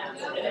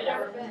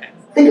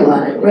 Think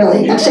about it,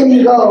 really. Next time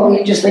you go,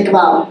 you just think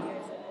about,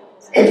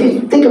 if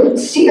you think of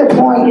Cedar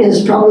Point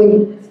is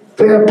probably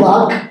fair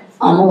buck,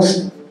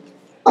 almost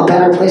a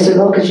better place to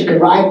go because you could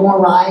ride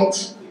more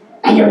rides,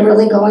 and you're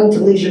really going to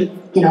lose your,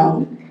 you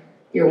know,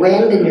 your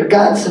wind and your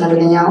guts and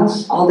everything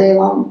else all day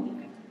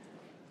long.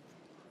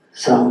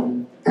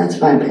 So, that's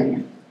my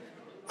opinion.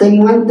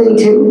 Thing 1, thing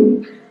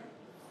 2?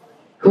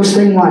 Who's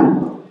thing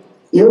 1?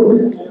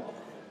 You?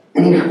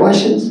 Any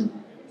questions?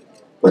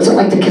 What's it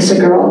like to kiss a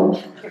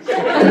girl?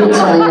 Let me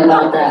tell you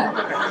about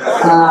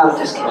that.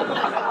 Just kidding.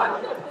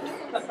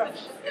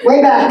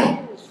 Way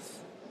back.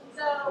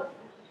 So,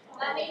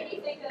 that made me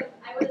think of,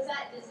 I was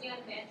at Disney on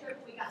a fan trip,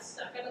 we got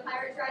stuck on the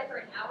Pirates ride for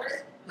an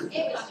hour.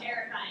 It was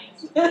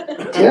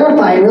terrifying.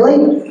 Terrifying, really?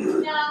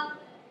 No.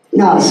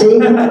 No, see?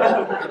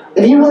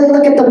 If you really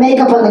look at the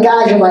makeup on the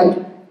guys, you're like,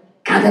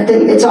 God, that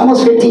thing, it's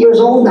almost 50 years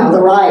old now,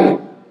 the ride.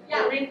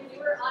 Yeah, we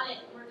were on it,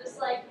 and we're just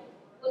like,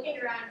 looking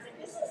around, it's like,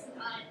 this is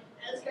not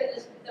as good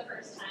as the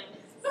first time.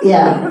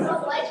 Yeah. So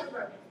the lights were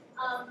broken.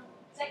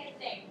 Second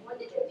thing, what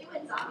did you do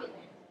in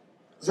Zombieland?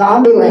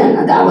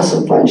 Zombieland, that was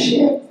some fun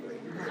shit.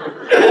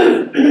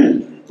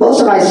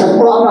 Most of my stuff,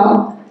 well,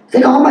 no, I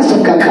think all my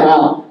stuff got cut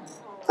out.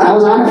 I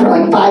was on it for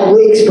like 5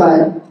 weeks,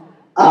 but,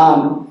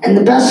 and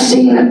the best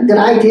scene that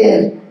I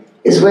did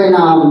is when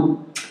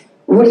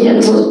Woody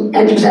enters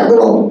that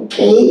little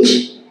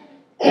cage,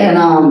 and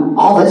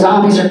all the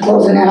zombies are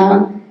closing in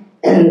on him,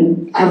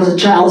 and I was a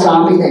child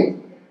zombie that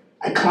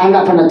I climbed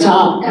up on the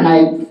top, and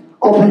I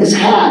opened this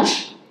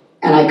hatch,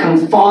 and I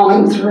come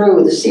falling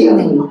through the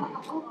ceiling,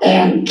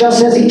 and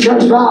just as he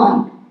turns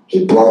around,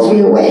 he blows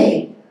me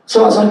away.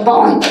 So as I'm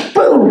falling,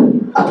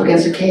 boom, up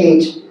against the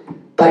cage,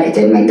 but it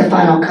didn't make the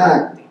final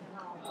cut.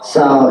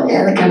 So,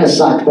 yeah, that kind of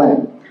sucked,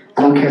 but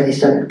I don't care, they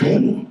still gonna pay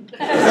me.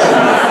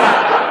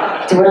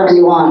 Do whatever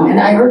you want. And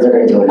I heard they're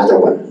gonna do another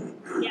one.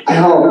 I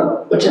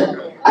hope.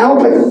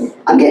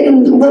 I'm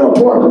getting a little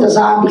bored with the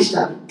zombie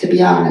stuff, to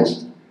be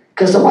honest.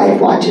 Because the wife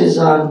watches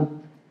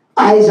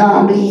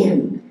iZombie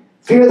and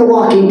Fear the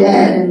Walking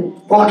Dead and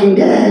Walking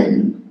Dead.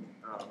 And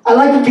I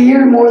like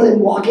Fear more than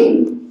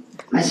Walking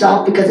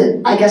myself because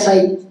I guess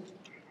I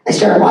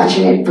started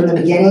watching it from the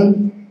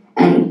beginning.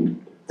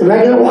 And the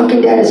regular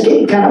Walking Dead is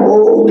getting kind of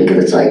old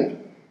because it's like,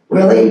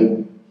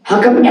 really?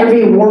 How come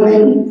every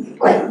woman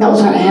like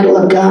knows how to handle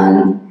a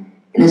gun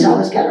and has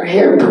always got her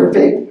hair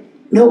perfect?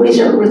 Nobody's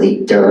ever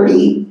really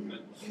dirty.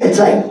 It's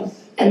like,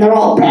 and they're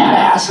all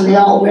badass and they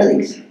all wear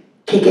these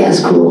kick-ass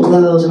cool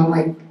clothes. And I'm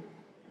like,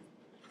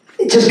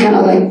 it's just kind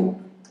of like,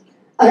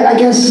 I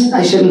guess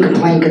I shouldn't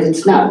complain because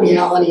it's not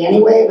reality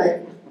anyway,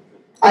 but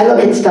I look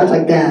at stuff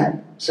like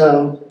that.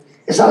 So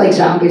it's not like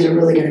zombies are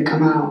really going to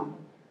come out.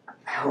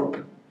 I hope.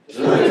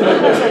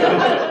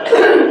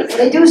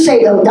 They do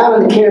say, though,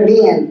 down in the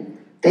Caribbean,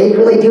 they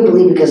really do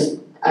believe because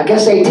I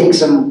guess they take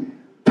some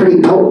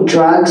pretty potent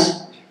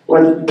drugs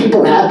where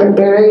people have been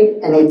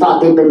buried and they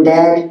thought they've been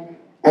dead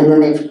and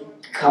then they've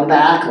come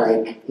back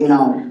like, you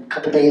know, a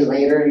couple days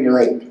later, you're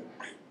like,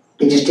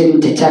 they just didn't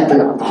detect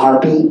the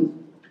heartbeat.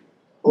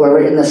 Or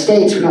in the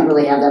States, we don't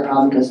really have that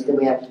problem because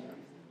we have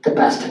the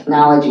best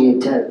technology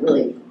to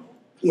really,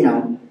 you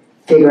know,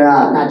 figure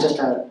out not just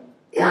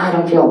I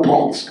don't feel a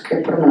pulse.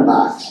 Okay, put them in a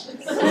box.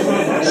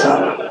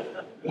 So,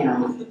 you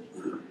know.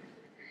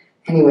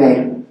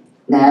 Anyway,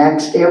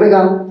 next, here we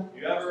go.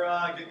 You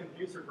ever get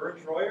confused for Vern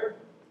Troyer?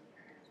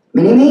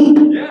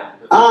 Mini-Me? Yeah.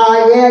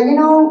 Yeah, you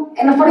know,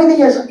 and the funny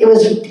thing is, it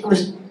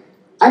was,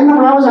 I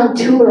remember I was on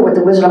tour with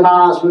the Wizard of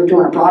Oz. We were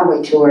doing a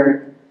Broadway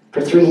tour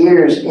for 3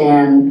 years,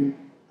 and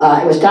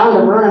it was down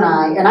to Vern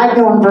and I've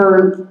known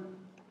Vern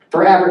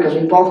forever because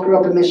we both grew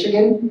up in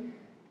Michigan,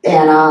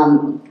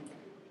 and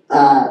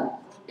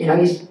you know,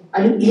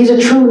 he's a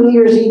true New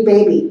Year's Eve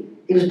baby.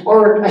 He was,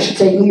 or I should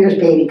say New Year's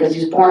baby, because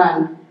he was born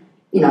on,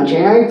 you know,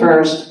 January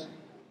 1st,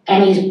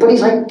 and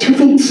he's like 2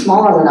 feet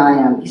smaller than I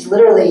am. He's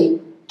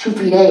literally 2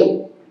 feet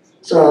 8.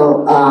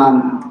 So,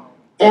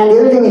 and the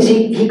other thing is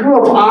he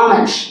grew up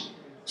Amish.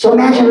 So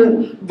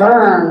imagine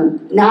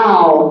Vern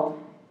now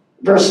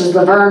versus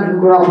the Vern who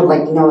grew up with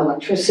like no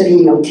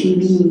electricity, no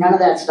TV, none of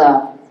that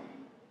stuff,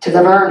 to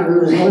the Vern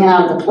who's hanging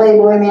out at the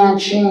Playboy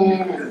Mansion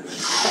and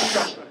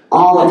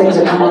all the things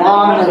that come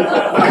along with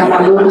become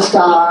a movie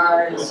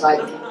star. It's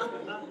like,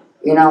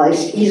 you know,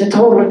 he's a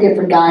totally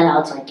different guy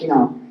now. It's like, you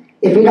know,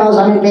 if he knows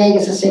I'm in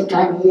Vegas the same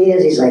time he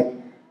is, he's like,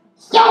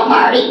 yo,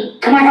 Marty,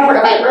 come on over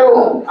to my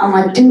room. I'm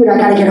like, dude, I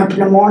gotta get up in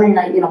the morning,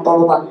 you know, blah,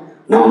 blah, blah.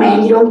 No,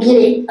 man, you don't get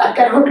it. I've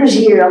got hookers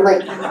here. I'm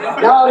like,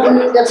 no,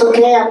 dude, that's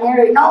okay, I'm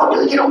married. No,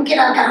 dude, you don't get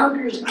it. I've got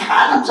hookers and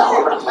condoms all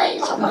over the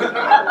place. I'm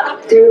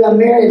like, dude, I'm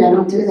married. I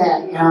don't do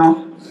that, you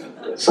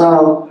know.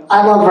 So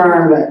I love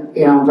Vern, but,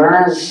 you know,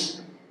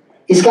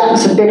 he's gotten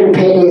some bigger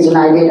paydays than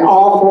I did,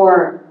 all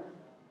for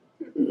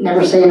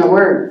never saying a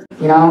word,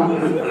 you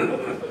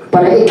know.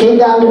 But it came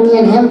down to me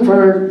and him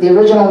for the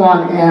original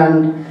one,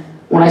 and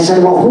when I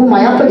said, well, who am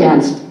I up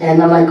against?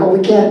 And they're like, oh,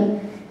 we can't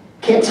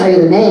tell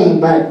you the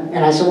name,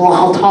 and I said, well,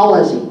 how tall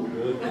is he?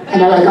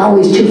 And they're like, oh,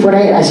 he's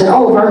 2'8". I said,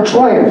 oh, Vern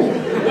Troyer.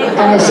 And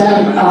I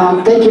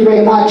said, thank you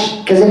very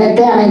much, because then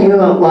I knew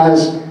it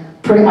was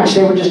pretty much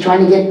they were just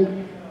trying to get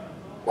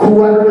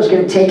whoever was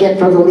going to take it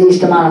for the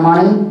least amount of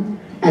money,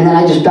 and then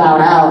I just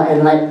bowed out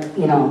and let,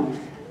 you know,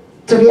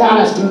 to be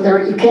honest,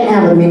 you can't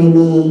have a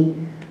mini-me,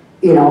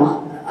 you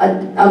know,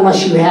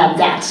 unless you have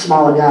that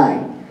small a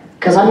guy.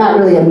 Because I'm not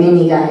really a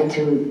mini guy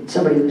to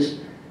somebody who's,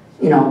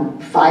 you know,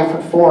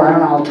 5'4". I don't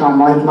know how tall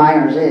Mike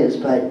Myers is,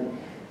 but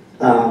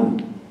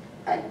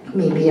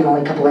me being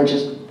only a couple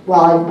inches,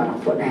 well, I'm about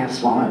 1.5 feet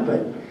smaller,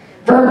 but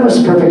Vern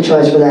was the perfect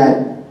choice for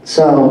that.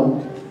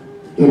 So,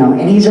 you know,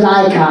 and he's an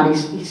icon.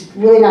 He's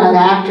really not an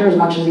actor as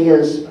much as he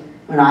is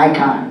an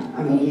icon.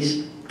 I mean,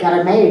 he's got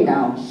it made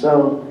now,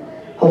 so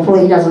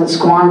hopefully he doesn't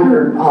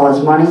squander all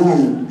his money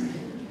and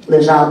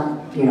lives out,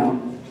 you know,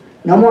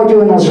 no more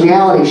doing those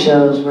reality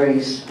shows where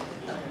he's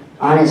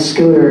on his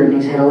scooter and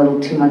he's had a little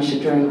too much to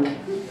drink.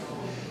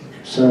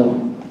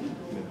 So,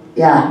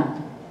 yeah.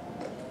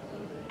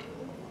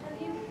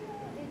 Did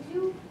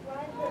you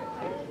ride the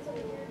Pirates of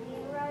the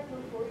Caribbean ride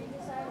before you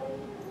decided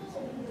to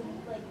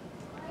like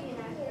be an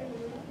actor in the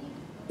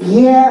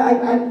movie?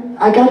 Yeah,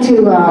 I got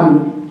to,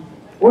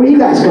 where are you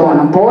guys going?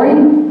 I'm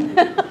boring?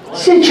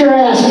 Sit your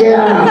ass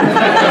down.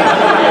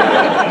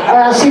 All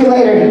right, I'll see you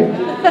later.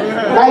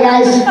 Bye,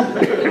 guys.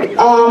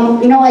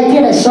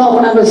 I saw it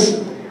when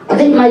I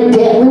think my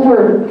dad, we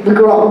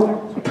grew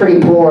up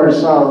pretty poor,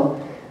 so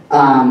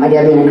my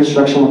dad being a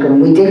construction worker.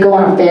 We did go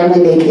on a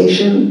family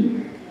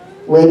vacation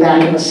way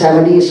back in the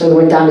 70s, so we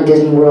went down to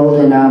Disney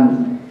World, and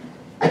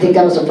I think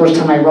that was the first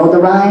time I rode the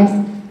ride.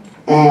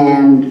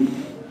 And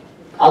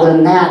other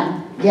than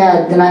that,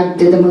 yeah, then I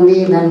did the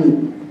movie,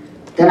 and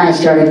then I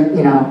started,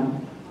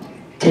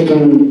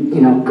 taking,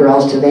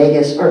 girls to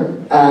Vegas, or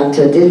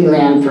to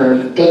Disneyland for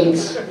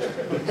dates,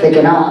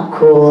 thinking, oh,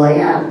 cool,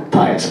 yeah,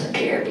 Pirates of the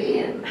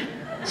Caribbean.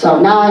 So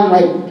now I'm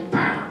like,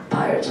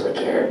 Pirates of the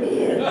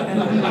Caribbean.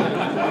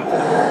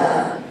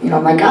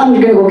 I'm like, I'm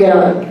gonna go get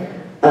a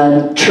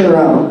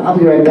churro. I'll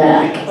be right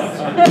back.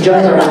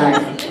 Enjoy the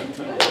ride.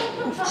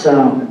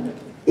 So,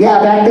 yeah,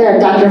 back there,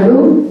 Doctor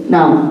Who?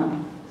 No.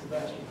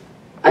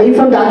 Are you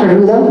from Doctor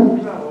Who, though?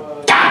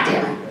 God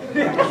damn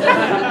it.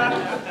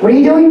 What are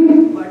you doing?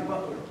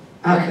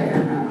 Okay, I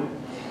know.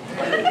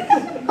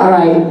 All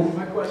right.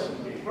 My question,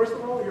 first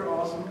of all, you're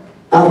awesome.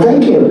 Oh,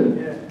 thank you.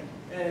 Yeah.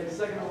 And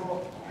second of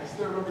all, I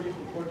still remember you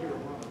from Porky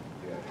Romano.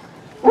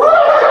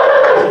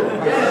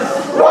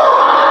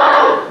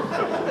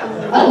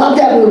 I love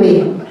that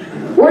movie.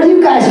 Where are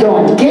you guys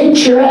going? Get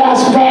your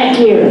ass back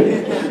here.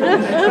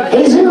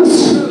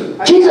 Jesus.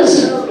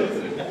 Jesus.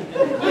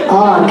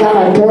 Oh, God,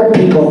 I bored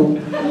people.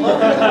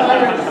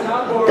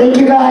 Thank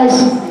you, guys.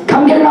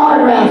 Come get an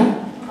autograph.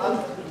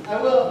 I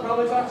will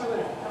probably talk to you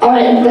later. All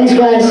right, thanks,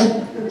 guys.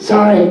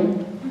 Sorry,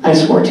 I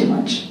swore too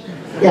much.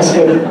 Yes,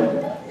 baby.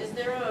 Is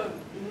there a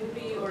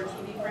movie or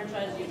TV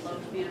franchise you'd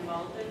love to be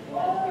involved in the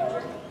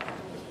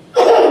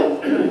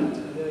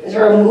future? Is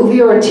there a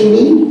movie or a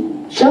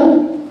TV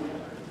show?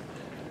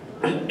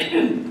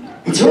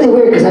 It's really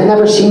weird because I've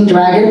never seen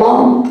Dragon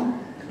Ball,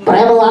 but I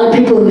have a lot of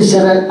people who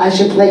said that I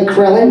should play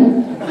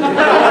Krillin.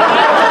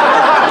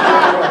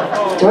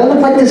 Do I look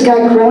like this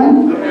guy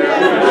Krillin?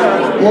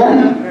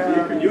 Yeah?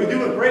 You would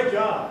do a great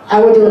job. I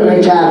would do a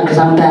great job because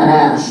I'm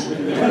badass.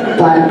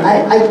 But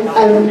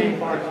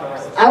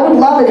I would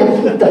love it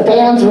if the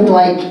fans would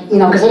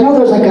because I know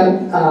there's like a,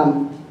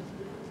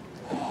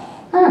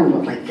 I don't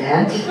look like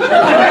that.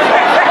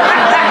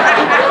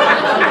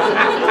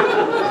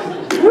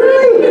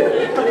 Really?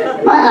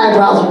 My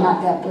eyebrows are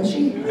not that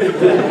bushy.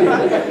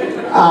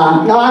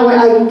 No,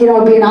 it'd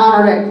be an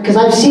honor because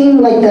I've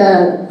seen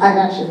I've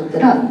actually looked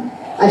it up.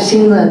 I've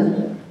seen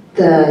the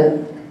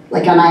on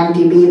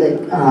IMDb,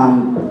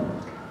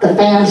 the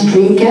fans'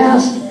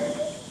 Dreamcast,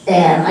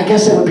 and I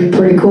guess it would be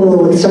pretty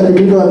cool with some of the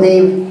people that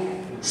they've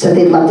said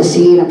they'd love to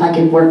see, and if I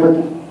could work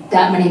with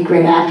that many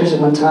great actors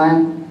at one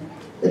time,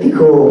 that'd be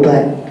cool.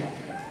 But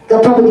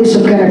they'll probably do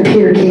some kind of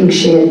Peter King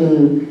shit,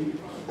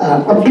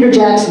 or Peter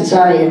Jackson,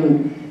 sorry,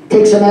 and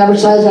take some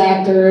average-sized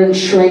actor and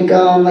shrink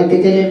them like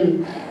they did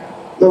in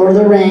Lord of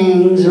the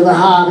Rings or The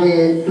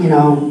Hobbit.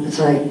 It's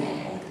like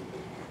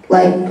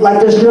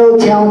there's no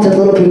talented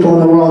little people in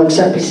the world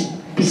except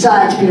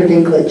besides Peter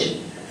Dinklage.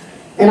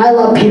 And I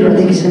love Peter, I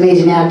think he's an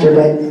amazing actor,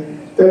 but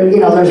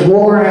there's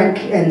Warwick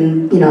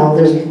and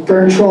there's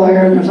Vern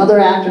Troyer and there's other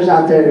actors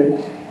out there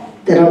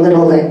that are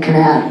little that can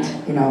act,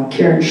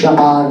 Kieran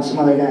Shaw and some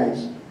other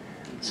guys.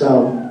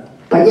 So,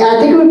 but yeah, I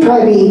think it would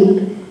probably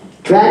be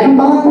Dragon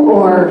Ball,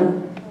 or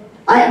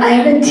I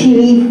had a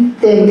TV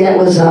thing that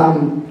was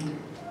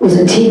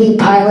a TV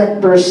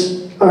pilot /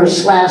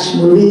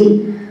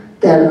 movie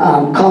that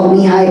called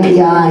Me High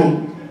PI.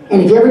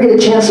 And if you ever get a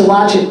chance to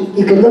watch it,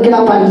 you can look it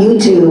up on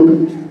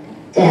YouTube.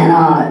 And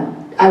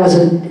I was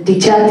a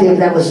detective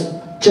that was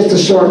just a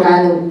short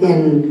guy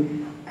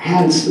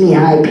hence Me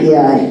High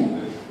PI.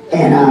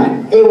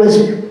 And it was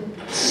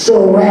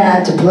so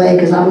rad to play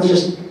because I was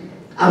just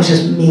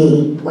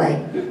me,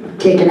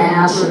 kicking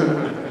ass. And,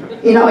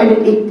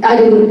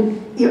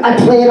 I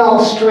play it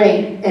all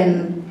straight,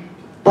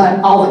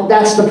 but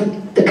that's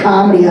the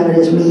comedy of it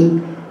is me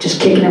just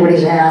kicking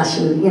everybody's ass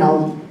and,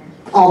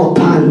 all the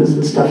puns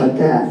and stuff like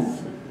that.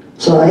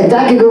 So if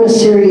that could go to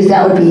series,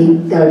 that would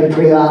be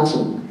pretty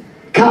awesome.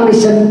 Comedy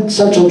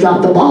Central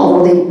dropped the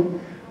ball.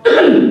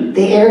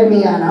 They aired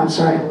me on, I'm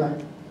sorry, hold on.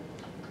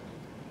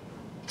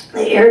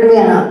 They aired me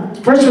on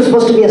first it was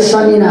supposed to be a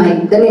Sunday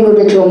night, then they moved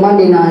it to a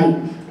Monday night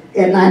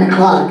at 9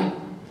 o'clock.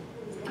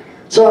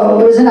 So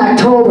it was in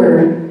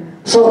October,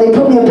 so they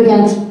put me up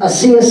against a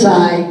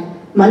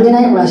CSI, Monday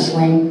Night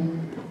Wrestling,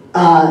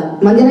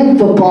 Monday Night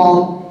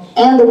Football,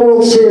 and the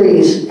World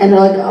Series. And they're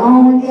like,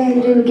 oh yeah,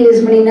 you didn't get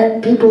as many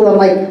people. I'm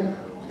like,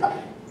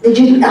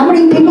 how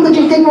many people did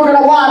you think we're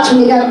gonna watch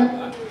when you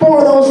got 4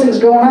 of those things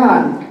going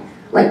on?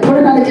 Put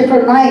it on a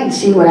different night and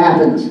see what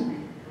happens.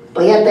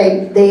 But yet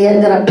they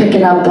ended up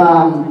picking up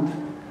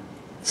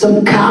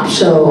some cop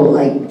show,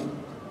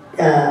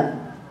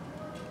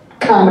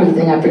 comedy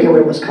thing, I forget what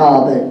it was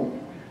called, but it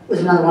was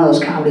another one of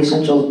those Comedy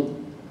Central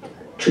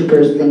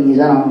troopers thingies,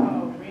 I don't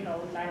know.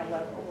 Reno 9/11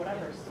 or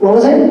whatever. What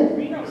was it?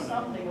 Reno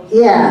something.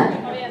 Yeah.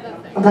 Oh yeah,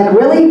 that thing. I'm like,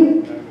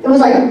 really? It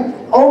was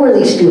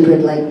overly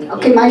stupid,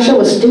 okay, my show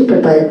was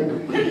stupid, but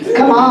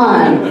come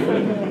on.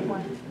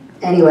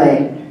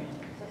 Anyway,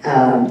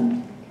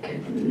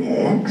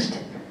 Next.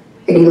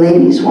 Any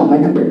ladies want my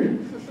number?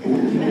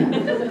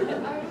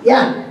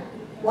 Yeah.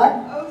 What?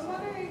 I was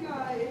wondering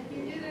if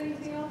you did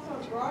anything else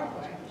on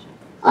Broadway.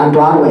 On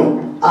Broadway.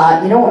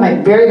 You know what, my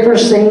very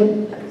first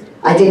thing,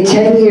 I did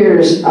 10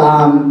 years.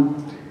 I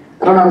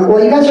don't know,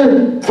 well, you guys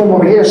are from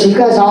over here, so you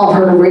guys all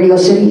have heard of Radio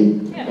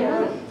City?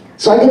 Yeah.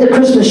 So I did the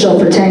Christmas show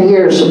for 10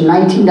 years, from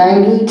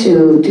 1990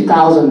 to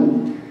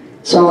 2000.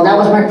 So that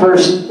was my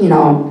first, you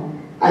know,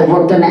 I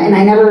worked on that, and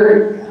I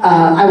never,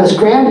 I was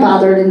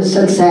grandfathered in the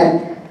sense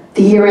that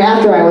the year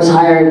after I was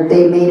hired,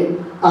 they made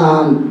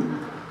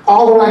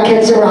all the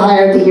Rockettes that were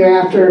hired the year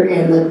after,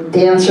 and the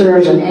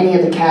dancers and any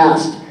of the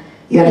cast,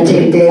 you had to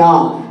take a day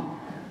off.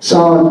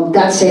 So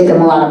that saved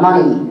them a lot of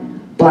money.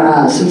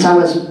 But since I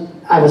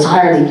was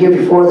hired the year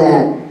before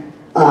that,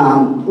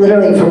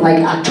 literally from like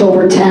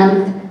October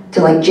 10th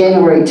to like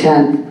January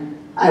 10th,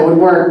 I would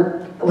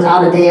work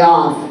without a day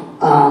off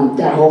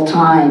that whole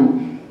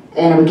time.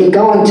 And it would get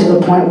going to the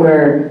point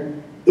where,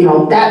 you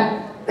know,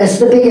 that's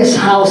the biggest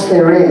house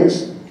there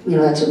is. You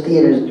know, that's what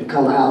theater is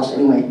called, a house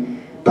anyway.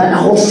 But it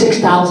holds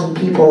 6,000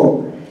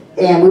 people.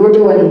 And we were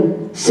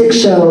doing 6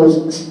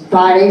 shows,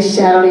 Friday,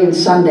 Saturday, and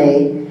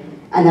Sunday,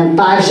 and then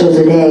 5 shows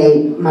a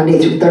day, Monday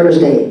through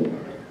Thursday.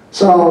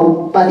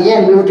 So by the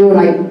end, we were doing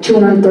like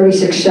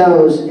 236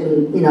 shows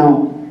in, you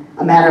know,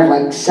 a matter of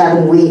like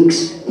 7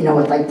 weeks, you know,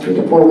 with like 3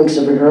 to 4 weeks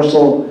of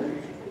rehearsal.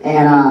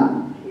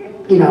 And,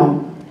 you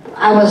know,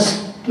 I was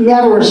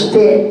never as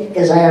fit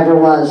as I ever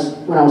was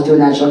when I was doing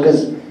that show,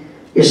 because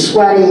you're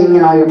sweating,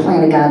 you know, you're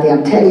playing a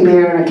goddamn teddy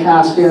bear in a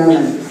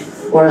costume,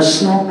 or a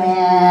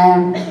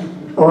snowman,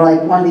 or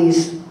like one of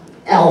these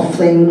elf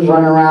things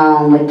running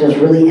around, like there's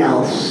really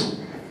elves.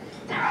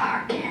 There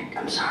are, kid,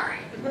 I'm sorry.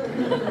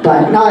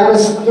 But no, it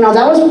was, you know,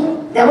 that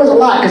was a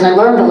lot, because I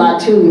learned a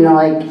lot too, you know,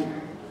 like,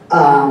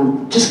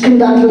 just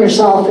conducting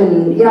yourself,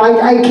 and, you know,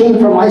 I came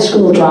from high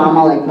school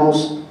drama, like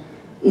most,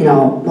 you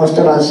know, most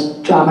of us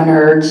drama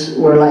nerds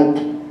were like,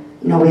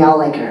 you know, we all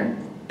like are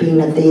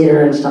being in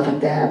theater and stuff like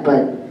that,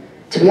 but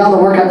to be able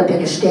to work on the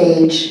biggest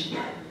stage,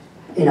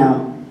 you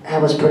know, that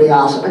was pretty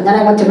awesome. And then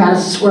I went to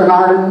Madison Square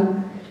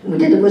Garden, and we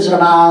did The Wizard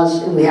of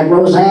Oz, and we had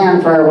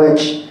Roseanne for our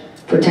witch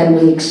for 10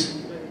 weeks.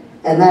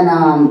 And then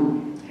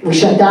we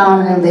shut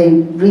down, and they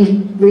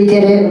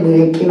redid it, and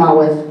we came out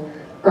with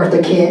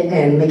Eartha Kitt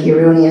and Mickey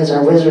Rooney as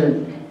our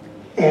wizard.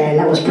 And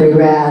that was pretty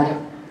rad.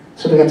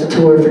 So we got to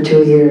tour for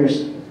 2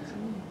 years.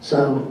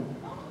 So,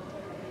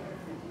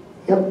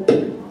 yep.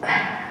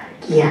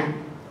 Yeah.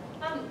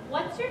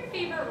 What's your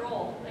favorite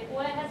role? Like,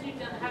 what have you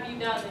done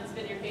that's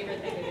been your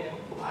favorite thing to do?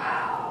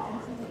 Wow.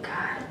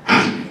 God.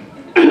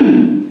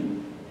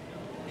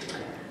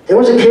 There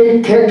was a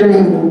character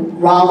named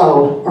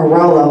Rollo, or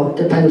Rollo,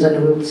 depends on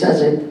who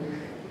says it.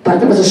 But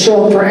there was a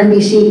show for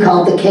NBC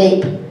called The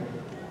Cape.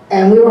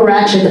 And we were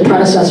actually the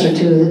predecessor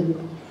to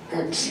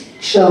that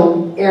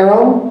show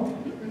Arrow.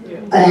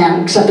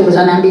 And, except it was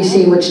on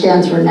NBC, which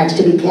stands for Next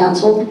to Be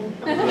Canceled.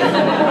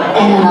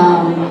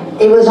 And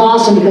it was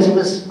awesome because it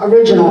was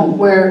original,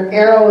 where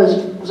Arrow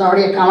was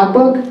already a comic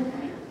book,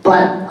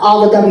 but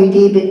all the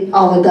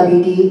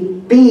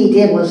WDB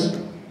did was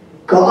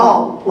go,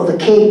 oh, well, The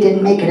Cape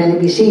didn't make it on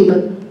NBC,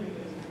 but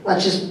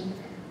let's just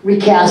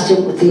recast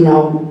it with, you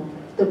know,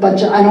 a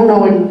bunch of, I don't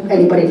know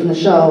anybody from the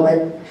show,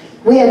 but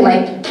we had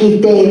like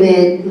Keith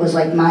David was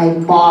like my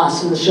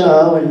boss in the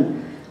show,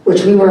 and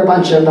which we were a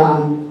bunch of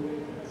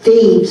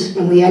thieves,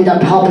 and we end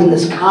up helping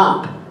this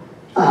cop.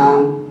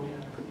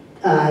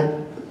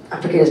 I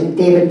forget his name,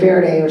 David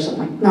Faraday or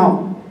something like,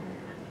 no,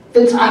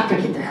 Vince, I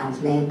forget the hell's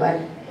name, but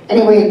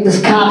anyway,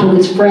 this cop who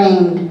was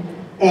framed,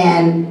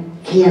 and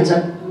he ends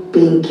up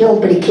being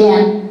killed, but he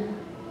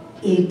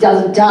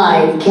doesn't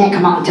die, he can't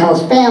come out and tell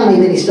his family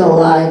that he's still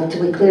alive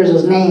until he clears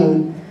his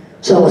name.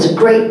 So it was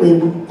great,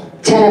 10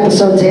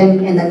 episodes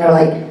in, and then they're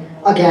like,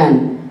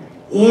 again,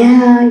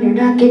 yeah, you're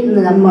not getting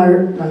the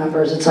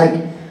numbers, it's like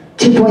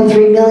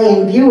 2.3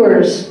 million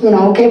viewers, you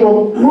know, okay,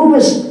 well, move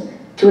us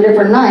to a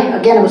different night.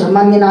 Again, it was a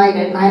Monday night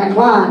at 9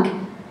 o'clock,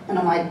 and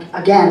I'm like,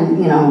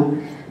 again, you know,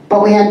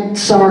 but we had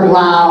Summer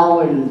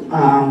Glau,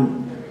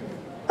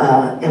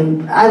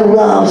 and I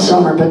love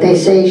Summer, but they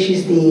say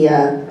she's the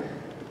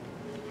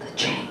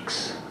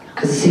Jinx,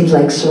 because it seems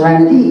like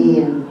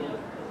Serenity and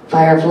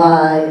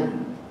Firefly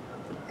and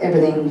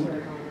everything,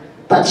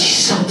 but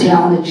she's so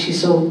talented, she's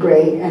so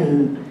great,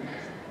 and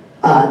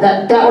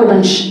that would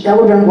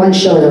have been one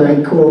show that would have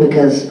been cool,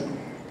 because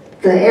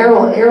the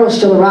Arrow's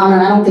still around,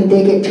 and I don't think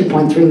they get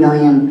 2.3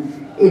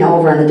 million, you know,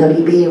 over on the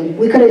WB.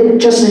 We could have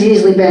just as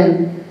easily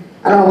been,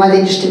 I don't know why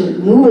they just didn't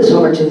move us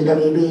over to the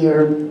WB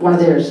or one of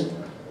their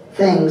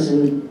things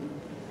and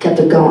kept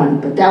it going.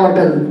 But that would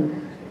have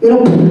been, you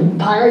know,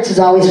 Pirates is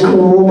always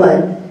cool,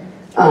 but,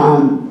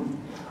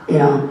 you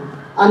know,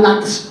 I'm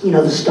not,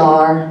 the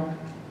star.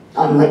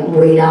 I'm like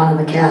way down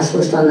on the cast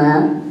list on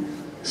that.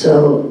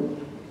 So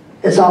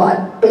it's all,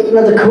 but you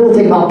know, the cool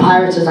thing about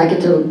Pirates is I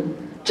get to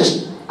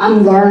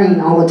I'm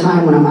learning all the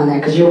time when I'm on there,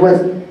 because you're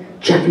with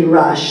Jeffrey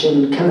Rush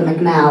and Kevin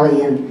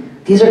McNally, and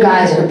these are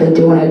guys that have been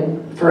doing it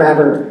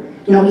forever.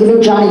 You know,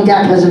 even Johnny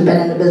Depp hasn't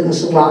been in the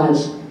business as long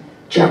as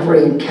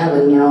Jeffrey and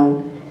Kevin, you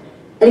know.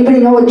 Anybody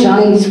know what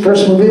Johnny's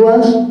first movie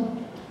was?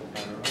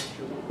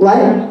 What?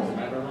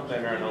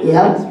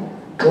 Yep.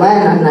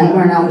 Glenn on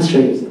Nightmare on Elm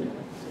Street.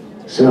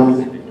 So,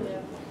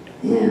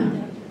 yeah.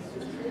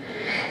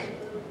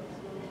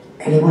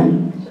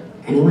 Anyone?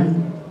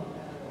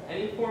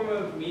 Any form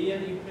of media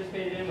that you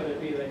participated in, whether it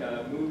be like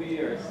a movie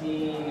or a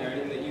scene or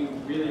anything that you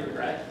really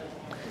regret?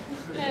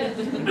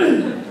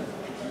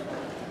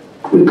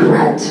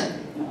 Regret.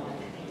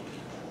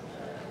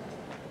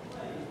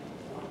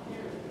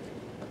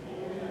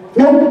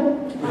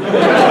 Nope.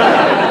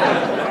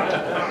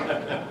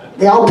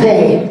 They all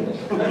pay.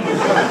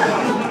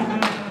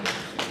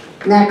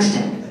 Next.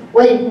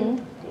 Wait.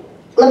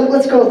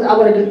 Let's go. I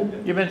want to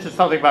do. You mentioned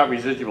something about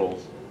residuals.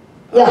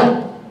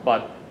 Yeah.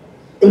 But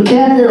In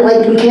Canada,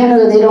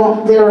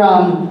 they're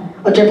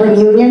a different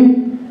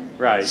union.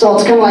 right. So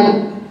it's kind of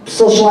like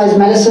socialized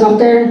medicine up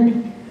there.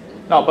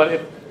 No,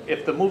 but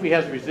if the movie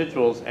has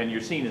residuals and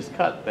your scene is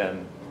cut,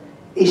 then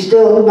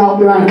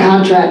You're on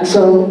contract.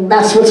 So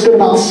that's what's good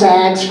about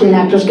SAG, Screen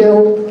Actors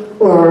Guild,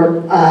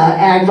 or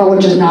AGVA,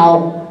 which is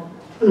now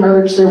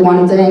merged. They're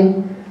one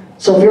thing.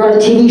 So if you're on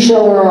a TV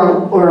show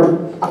or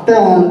a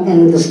film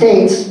in the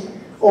States,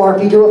 or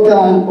if you do a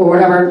film or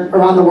whatever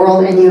around the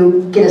world and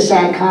you get a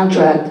SAG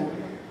contract,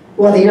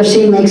 whether your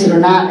scene makes it or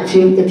not,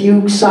 if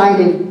you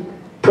signed a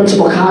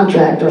principal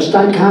contract or a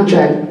stunt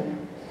contract,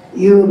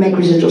 you make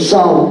residuals.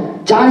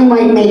 So Johnny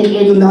might make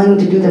 $80 million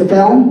to do the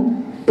film,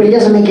 but he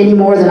doesn't make any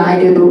more than I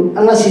do,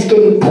 unless he's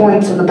getting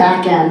points on the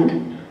back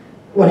end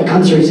when it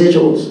comes to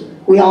residuals.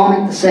 We all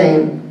make the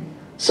same.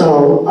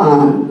 So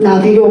now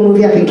if you do a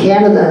movie up in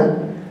Canada,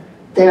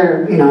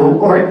 they're,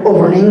 or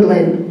over in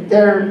England,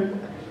 they're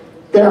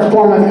a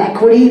form of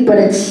equity, but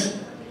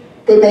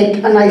they make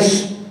a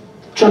nice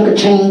chunk of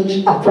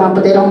change up front,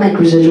 but they don't make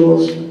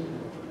residuals.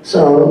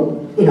 So,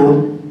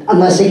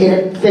 unless they get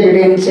it figured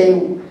in and say,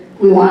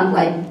 we want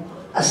like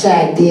a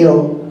SAG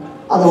deal.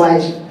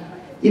 Otherwise,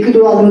 you can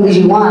do all the movies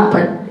you want,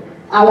 but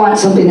I want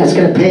something that's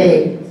gonna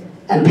pay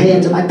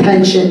into my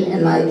pension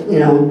and my,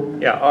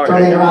 for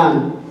later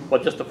on.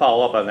 Well, just to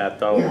follow up on that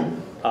though,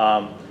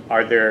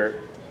 are there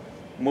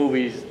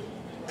movies,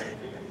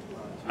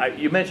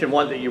 you mentioned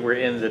one that you were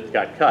in that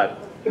got cut.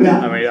 Yeah.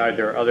 I mean, are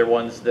there other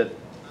ones that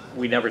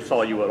we never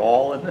saw you at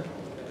all in?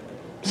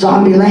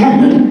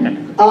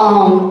 Zombieland.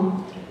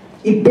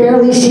 You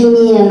barely see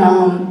me in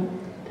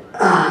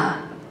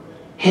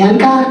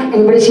Hancock.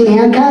 Anybody seen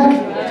Hancock?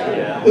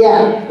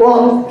 Yeah.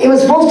 Well, it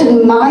was supposed to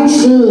be my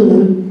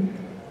scene,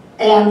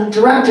 and the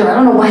director, I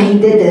don't know why he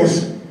did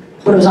this,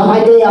 but it was on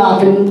my day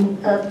off,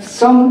 and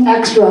some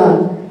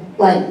extra,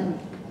 like,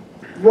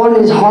 won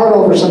his heart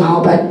over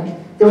somehow, but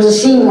there was a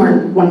scene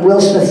when Will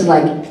Smith is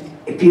like,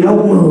 if you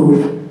don't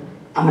move,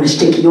 I'm gonna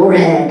stick your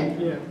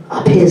head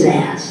up his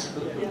ass.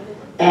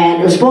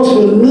 And it was supposed to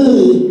be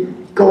me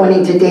going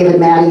into David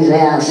Matty's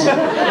ass.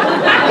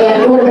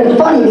 And it would have been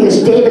funny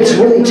because David's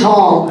really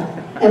tall,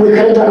 and we could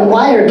have done a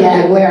wire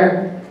gag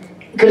where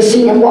you could have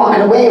seen him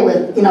walking away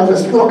with,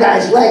 this little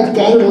guy's legs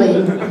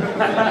dangling.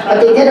 But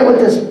they did it with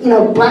this,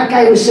 black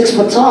guy who's 6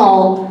 foot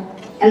tall,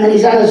 and then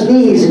he's on his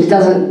knees and he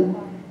doesn't,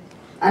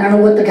 I don't know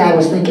what the guy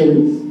was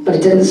thinking, but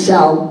it didn't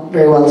sell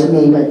very well to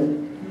me.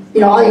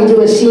 But, all you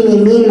do is see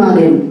me mean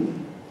mugging.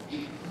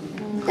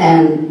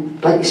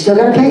 But you still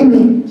gotta pay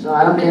me, so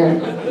I don't care.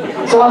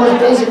 So I was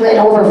basically an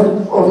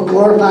over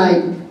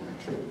glorified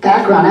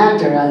background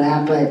actor on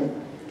that, but,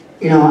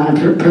 on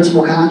a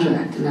principal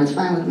contract, and that's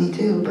fine with me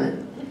too, but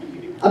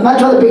I'd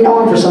much rather be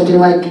known for something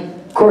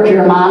like Corky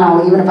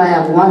Romano, even if I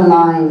have one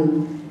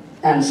line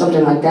and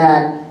something like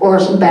that, or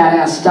some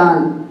badass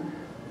stunt.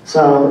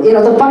 So,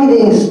 the funny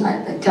thing is,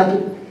 I tell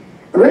people,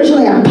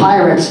 originally on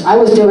Pirates, I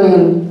was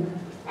doing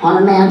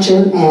Haunted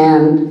Mansion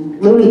and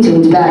Looney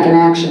Tunes back in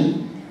action.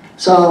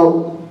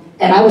 So,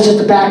 and I was just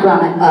a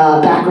background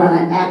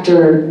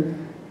actor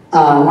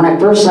when I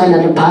first signed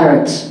up to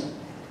Pirates,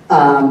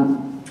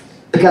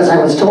 because I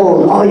was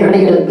told, oh, you're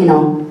gonna get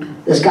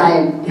this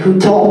guy who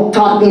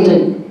taught me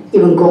to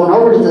even going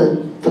over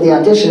for the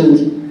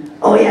auditions.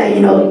 Oh yeah,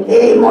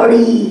 hey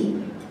Marty,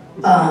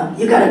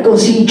 you gotta go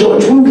see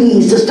George Ruby,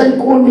 he's the stunt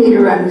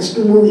coordinator on this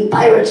new movie,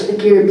 Pirates of the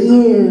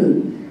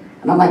Caribbean.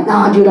 And I'm like,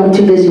 nah, dude, I'm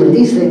too busy with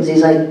these things.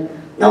 He's like,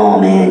 no,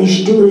 man, you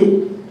should do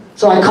it.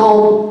 So I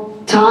called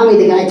Tommy,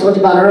 the guy I told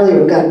you about earlier,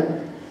 who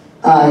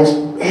got his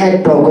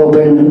head broke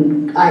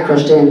open, eye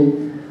crushed in.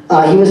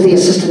 He was the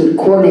assistant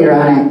coordinator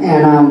on it,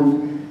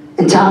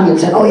 and Tommy had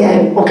said, oh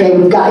yeah, okay,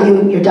 we've got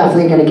you, you're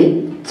definitely gonna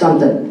get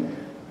something.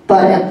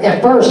 But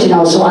at first,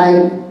 so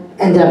I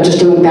ended up just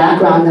doing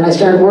background, and I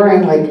started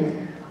worrying, like,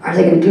 are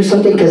they gonna do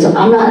something? Because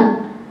I'm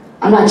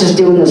not just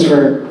doing this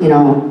for,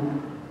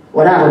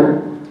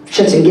 whatever,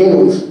 shits and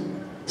giggles.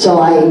 So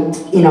I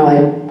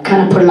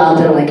kind of put it out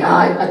there, like,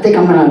 I think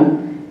I'm gonna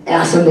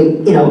ask them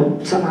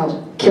to,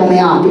 somehow kill me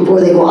off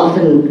before they go off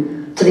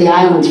to the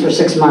islands for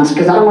 6 months,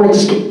 because I don't want to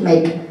just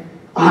make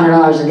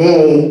 $100 a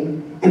day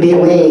and be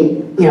away,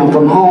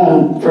 from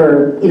home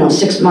for,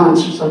 6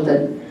 months or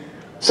something.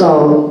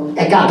 So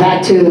it got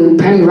back to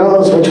Penny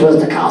Rose, which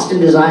was the costume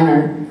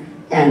designer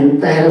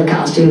and the head of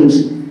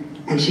costumes.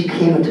 And she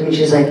came up to me,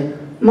 she's like,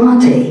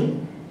 Marty,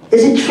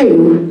 is it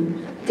true?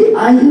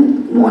 Are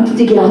you wanting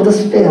to get out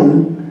this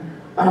film?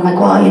 And I'm like,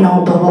 well, you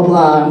know, blah, blah,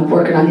 blah. I'm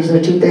working on these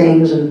other two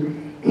things.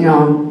 And, you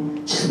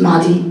know, she says,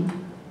 Marty,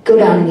 go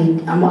down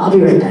and eat. I'll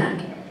be right back.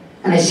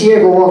 And I see her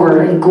go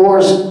over, and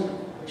Gore's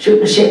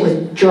shooting the shit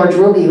with George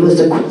Ruby, who was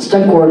the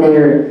stunt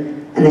coordinator.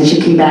 And then she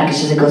came back and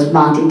she goes,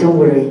 Marty, don't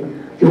worry.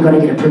 You're going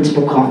to get a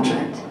principal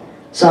contract.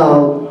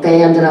 So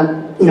they ended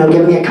up, you know,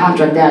 giving me a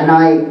contract that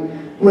night,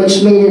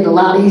 which made it a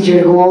lot easier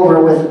to go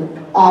over with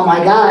all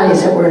my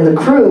guys that were in the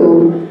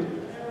crew.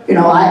 You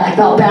know, I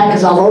felt bad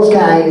because all those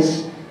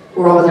guys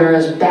were over there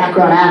as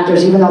background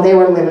actors, even though they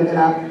were living it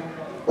up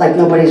like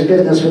nobody's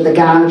business with the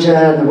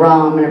ganja and the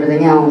rum and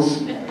everything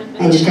else,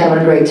 and just having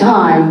a great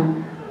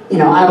time. You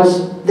know, I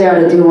was there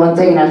to do one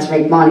thing, and that's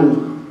make money.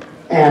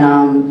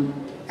 And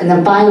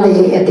then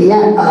finally, at the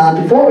end,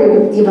 before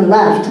we even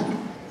left,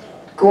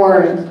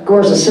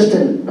 Gore's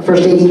assistant, the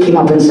first AD, came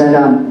up and said,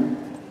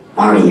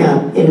 Marty,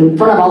 in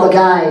front of all the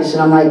guys,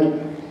 and I'm like,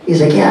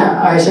 he's like,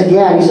 yeah. I said,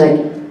 yeah. And he's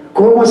like,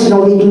 Gore wants to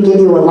know if he can give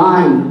you a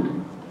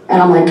line.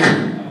 And I'm like,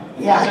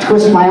 yeah, I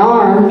twist my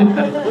arm,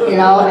 you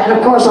know. And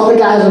of course, all the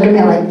guys look at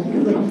me like,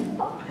 you little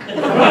fuck, you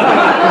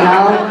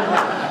know.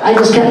 I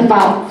just kept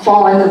about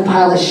falling in a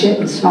pile of shit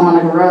and smelling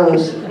like a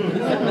rose.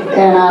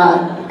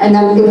 And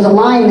then there was a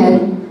line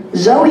that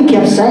Zoe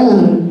kept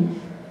saying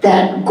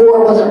that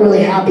Gore wasn't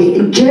really happy.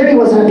 And Jerry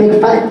wasn't a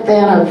big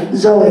fan of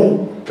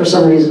Zoe for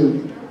some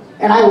reason.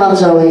 And I love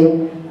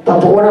Zoe, but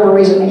for whatever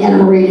reason,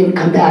 Anna Marie didn't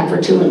come back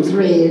for 2 and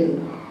 3 and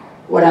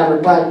whatever.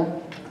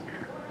 But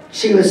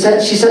she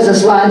says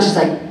this line, she's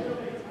like,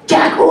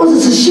 Jack owes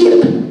us a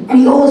ship, and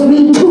he owes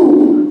me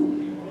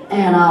too.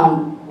 And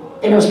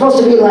it was supposed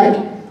to be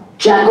like,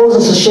 Jack owes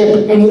us a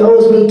ship, and he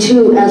owes me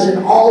too, as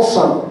in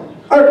also.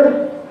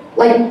 Or,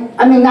 like,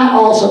 I mean, not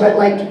also, but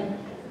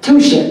like 2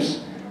 ships.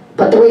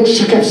 But the way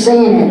she kept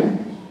saying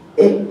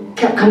it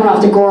kept coming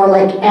off to Gore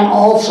like, and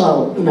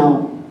also, you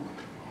know.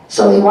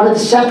 So he wanted to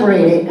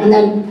separate it, and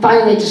then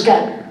finally it just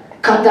got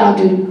cut down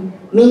to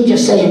me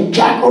just saying,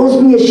 Jack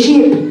owes me a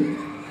ship.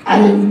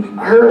 And then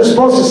her was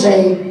supposed to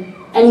say,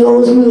 and he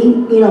owes me,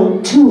 you know,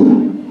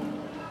 2.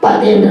 But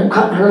they ended up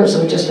cutting her,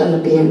 so it just ended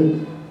up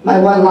being my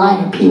one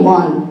line in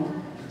P1.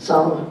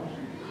 So,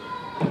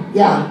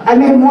 yeah, I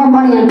made more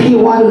money on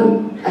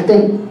P1, I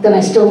think, than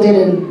I still did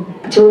in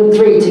 2 and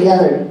 3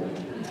 together.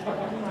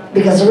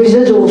 Because the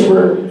residuals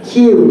were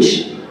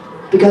huge.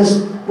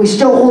 Because we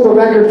still hold the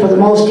record for the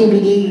most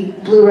DVD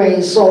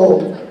Blu-rays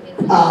sold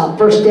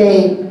first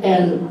day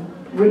and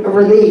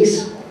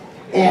release.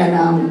 And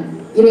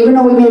you know, even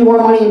though we made more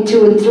money in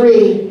 2 and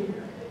 3,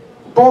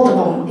 both of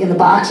them in the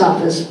box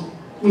office,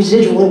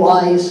 residually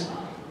wise,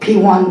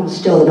 P1 was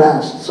still the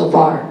best so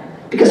far.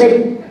 Because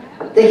they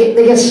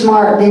get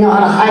smart, they know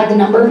how to hide the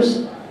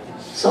numbers.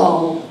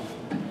 So,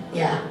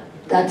 yeah,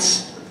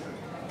 that's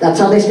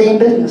how they stay in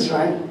business,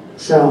 right?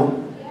 So,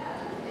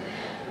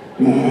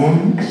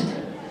 next.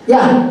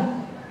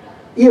 Yeah,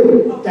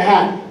 you, the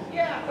hat.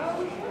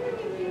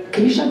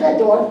 Can you shut that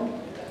door?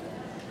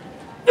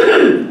 But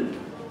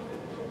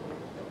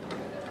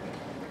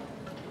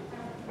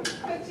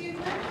you've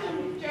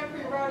mentioned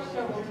Jeffrey Rush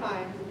several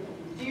times.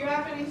 Do you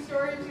have any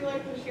stories you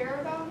like to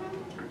share about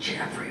him?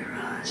 Jeffrey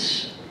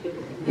Rush.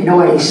 You know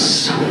what? He's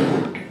so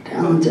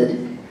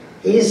talented.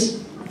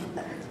 He's,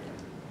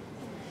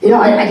 you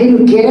know, I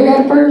didn't get it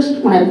at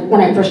first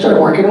when I first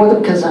started working with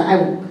him, because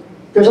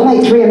there's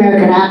only 3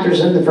 American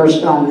actors in the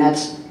first film.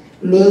 That's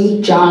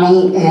me,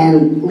 Johnny,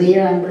 and Lee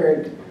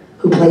Ehrenberg,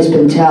 who plays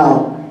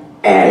Pintel.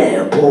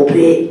 And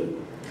Pulpit.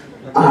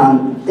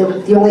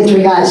 The only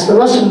 3 guys. The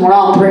rest of them were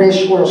all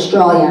British or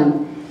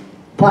Australian.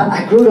 But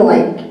I grew to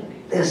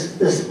like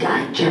this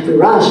guy, Jeffrey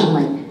Rush. I'm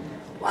like,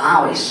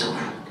 wow, he's so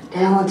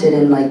talented,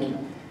 and like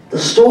the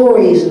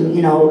stories, and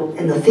you know,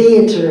 and the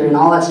theater and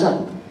all that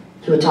stuff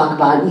he would talk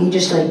about. And you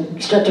just like,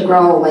 you start to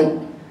grow like,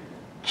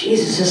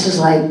 Jesus, this is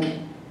like,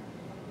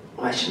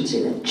 well, I shouldn't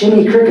say that.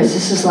 Jiminy Crickets,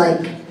 this is like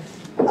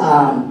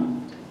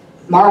Marlon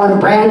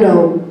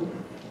Brando,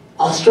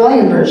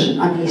 Australian version.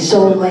 I mean, he's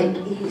so like,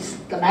 he's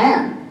the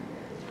man.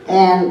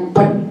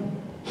 But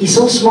he's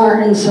so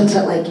smart in the sense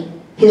that like,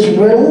 his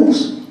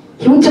riddles,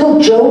 he would tell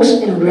jokes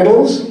in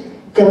riddles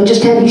that would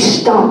just have you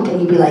stumped,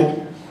 and you'd be like,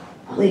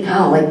 holy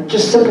cow, like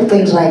just simple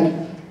things like,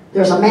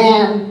 there's a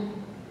man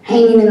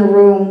hanging in a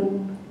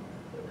room,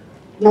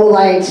 no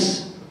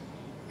lights,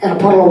 and a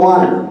puddle of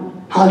water.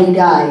 How did he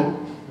die?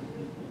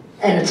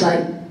 And it's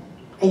like,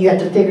 and you have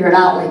to figure it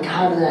out, like,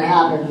 how did that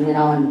happen, you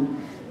know,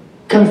 and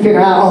come to figure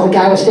out, oh, the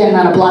guy was standing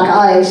on a block of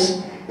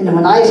ice, and then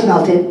when the ice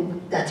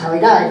melted, that's how he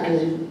died,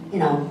 because, you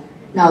know,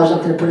 now there's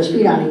nothing to put his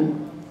feet on him,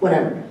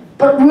 whatever.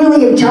 But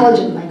really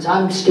intelligent things.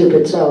 I'm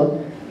stupid,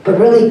 so, but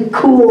really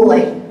cool,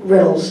 like,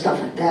 riddles, stuff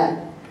like that.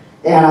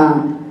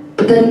 And,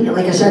 but then,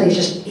 like I said,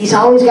 he's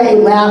always got you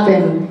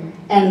laughing,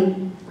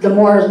 and the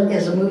more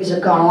as the movies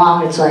have gone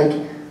along, it's like,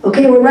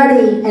 okay, we're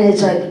ready, and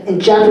it's like, and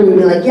Jeffrey would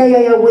be like,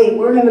 yeah, wait,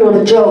 we're in the middle of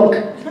a joke.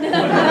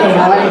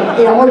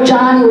 Or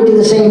Johnny would do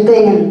the same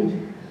thing,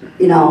 and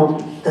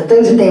the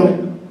things that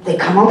they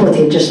come up with,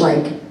 you're just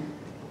like,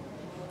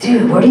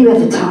 dude, where do you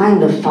have the time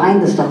to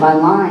find this stuff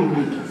online?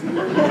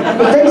 Like,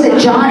 the things that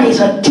Johnny's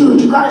like,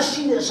 dude, you gotta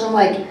see this. I'm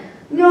like,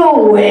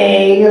 no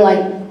way. And you're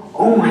like,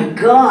 oh my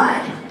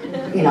God.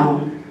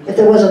 If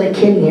there wasn't a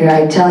kid in here,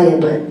 I'd tell you,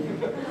 but,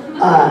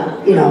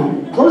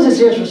 close his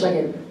ears for a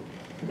second.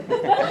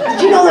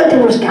 Did you know that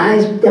there was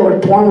guys that were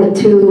born with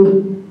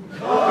two?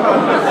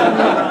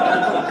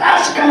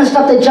 That's the kind of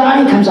stuff that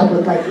Johnny comes up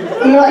with, like,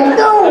 and you're like,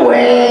 no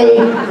way.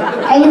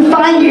 And you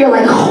find you're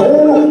like,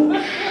 holy.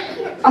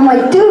 I'm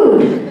like,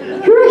 dude,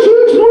 you're a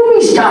huge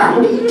movie star.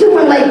 What are you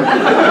doing? Like,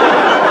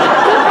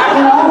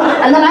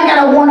 and then I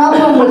gotta one up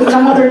him with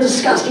some other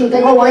disgusting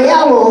thing. Oh, well,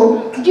 yeah,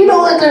 well, did you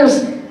know that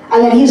there's,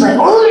 and then he's like,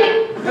 oh.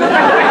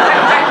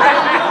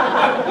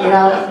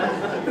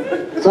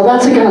 So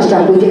that's the kind of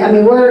stuff we do. I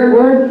mean,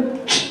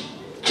 we're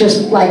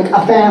just like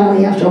a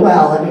family after a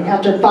while. I mean,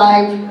 after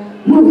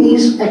 5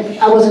 movies,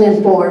 I wasn't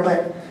in 4,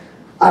 but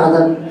out of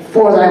the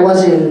 4 that I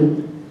was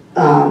in,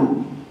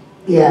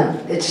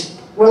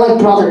 we're like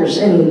brothers,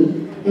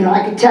 and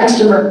I could text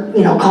him or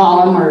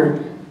call him or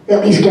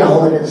at least get a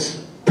hold of his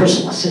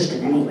personal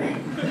assistant anyway.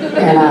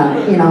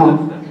 And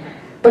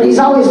but he's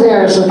always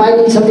there. So if I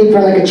need something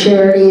for like a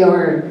charity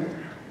or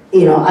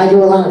I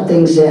do a lot of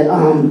things that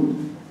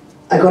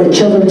I go to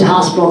children's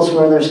hospitals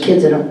where there's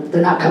kids that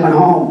they're not coming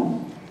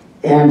home,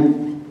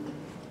 and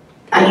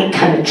I get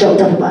kind of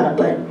choked up about it.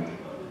 But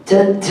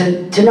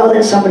to know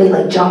that somebody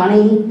like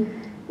Johnny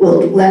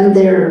will lend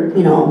their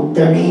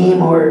their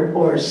name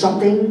or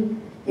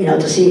something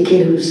to see a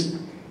kid who's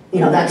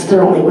that's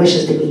their only wish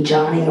is to meet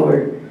Johnny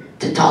or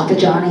to talk to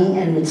Johnny,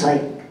 and it's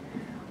like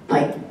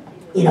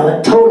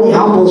it totally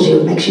humbles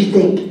you. It makes you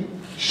think,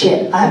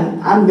 shit,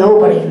 I'm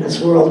nobody in this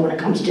world when it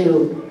comes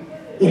to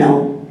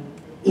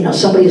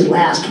somebody's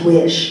last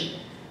wish.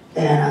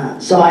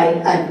 And so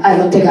I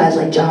look to guys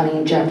like Johnny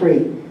and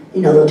Jeffrey.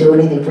 They'll do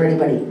anything for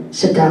anybody.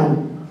 Sit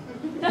down.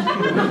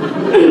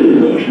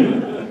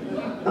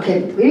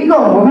 Okay, where you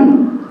going,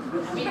 woman?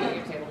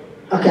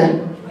 Okay,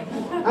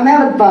 I'm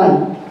having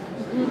fun.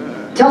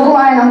 Tell the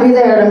line I'll be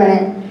there in a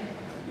minute.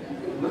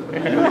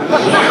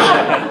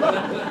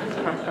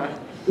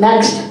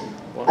 Next.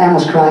 I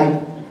almost cried.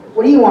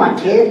 What do you want,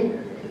 kid?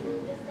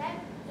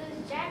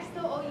 Does Jack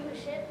still owe you a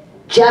ship?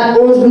 Jack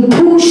owes me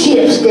 2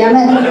 ships, damn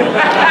it.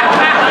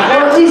 Or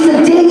at least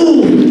a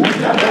dinghy.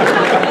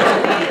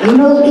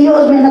 He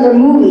owes me another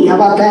movie. How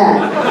about that?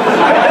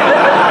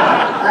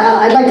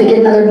 I'd like to get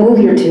another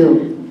movie or 2.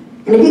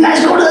 And if you guys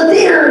go to the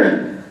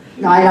theater,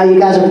 no, I know you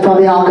guys have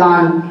probably all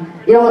gone.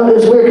 It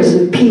was weird because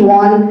in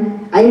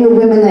P1, I knew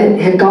women that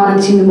had gone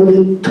and seen the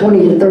movie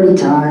 20 to 30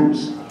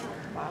 times.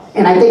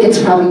 And I think it's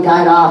probably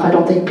died off. I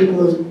don't think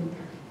people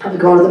probably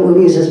go to the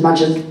movies as much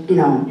as, You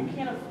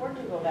can't afford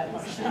to go that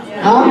much.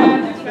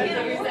 Huh?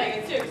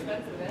 It's too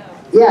expensive now.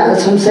 Yeah,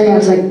 that's what I'm saying.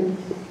 It's like,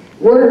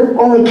 we're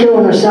only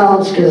killing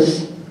ourselves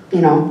because,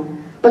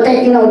 but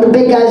they, the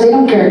big guys, they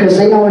don't care because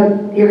they know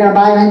what you're going to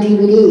buy it on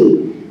DVD.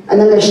 And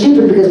then they're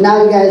stupid because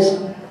now you guys,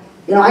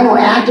 I know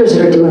actors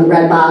that are doing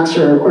Redbox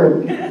or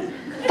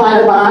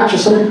Firebox or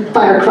some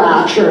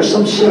Firecrotch or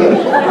some shit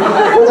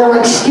where they're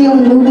like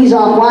stealing movies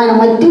offline. I'm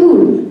like,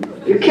 dude,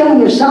 you're killing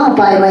yourself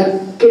by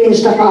like getting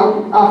stuff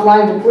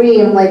offline for free.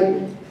 And like,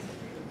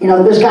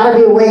 there's got to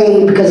be a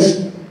way,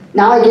 because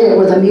now I get it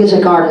with the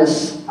music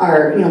artists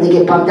are, they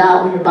get bummed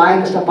out when you're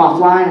buying stuff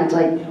offline. It's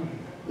like,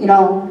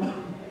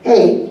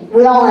 hey,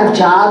 we all have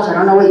jobs. I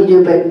don't know what you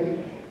do, but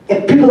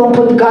if people don't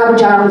put the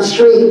garbage out on the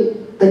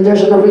street, then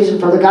there's no reason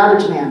for the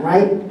garbage man,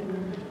 right?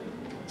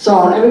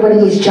 So everybody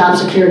needs job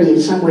security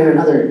in some way or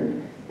another.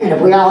 And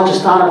if we all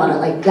just thought about it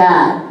like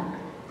that,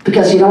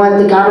 because you know what,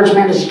 the garbage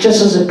man is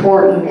just as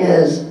important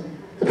as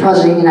the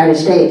President of the United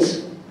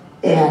States.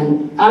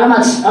 And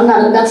that's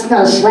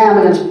not a slam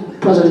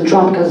against President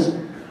Trump, because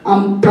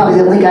I'm probably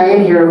the only guy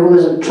in here who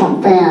is a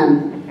Trump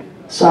fan.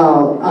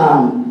 So,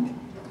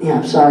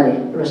 I'm sorry,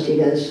 the rest of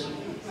you guys,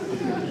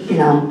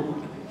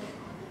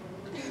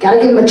 gotta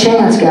give him a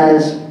chance,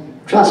 guys.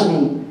 Trust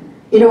me.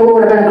 You know who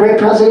would have been a great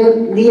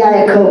president? Lee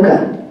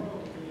Iacocca.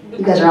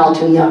 You guys are all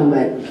too young,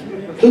 but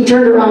he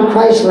turned around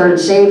Chrysler and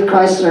saved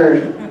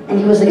Chrysler, and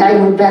he was the guy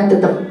who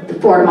invented the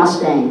Ford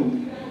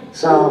Mustang.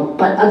 So,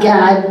 but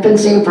again, I've been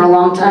saying for a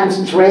long time,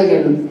 since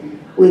Reagan,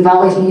 we've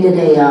always needed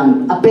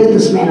a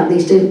businessman at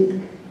least to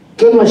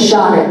give him a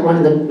shot at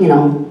running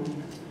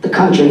the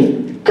country,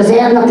 because they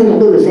have nothing to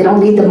lose. They don't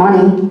need the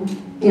money.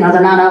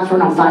 They're not out for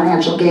no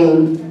financial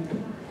gain.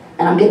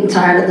 And I'm getting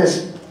tired of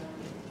this.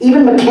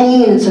 Even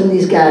McCain and some of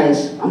these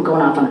guys, I'm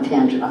going off on a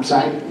tangent, I'm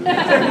sorry.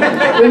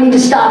 We need to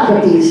stop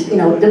with these,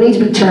 there needs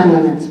to be term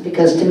limits,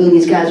 because to me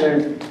these guys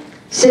are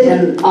sitting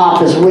in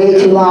office way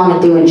too long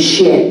and doing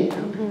shit.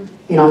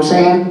 You know what I'm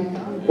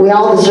saying? We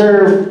all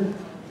deserve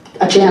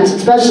a chance,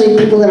 especially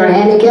people that are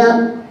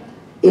handicapped.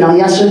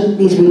 Yes, there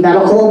needs to be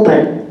medical,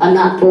 but I'm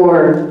not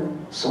for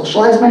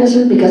socialized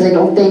medicine, because I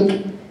don't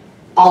think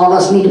all of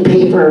us need to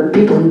pay for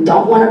people who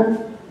don't want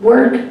to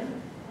work.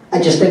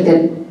 I just think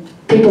that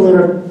people that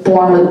are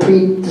born with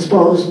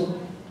predisposed,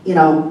 you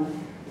know,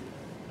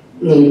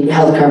 need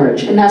health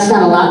coverage. And that's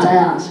not a lot to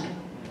ask.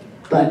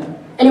 But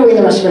anyway,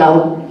 the rest of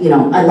it, you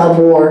know, I love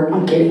war.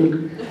 I'm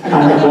kidding. I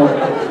don't like war.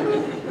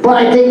 But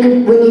I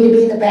think we need to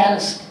be the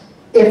baddest.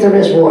 If there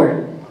is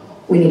war,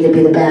 we need to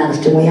be the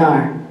baddest, and we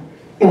are.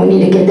 And we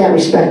need to get that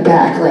respect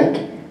back.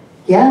 Like,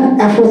 yeah,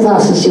 F with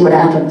us and see what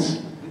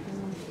happens.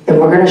 And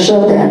we're going to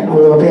show that a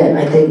little bit,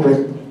 I think,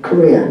 with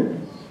Korea.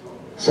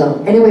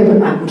 So, anyway,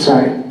 but I'm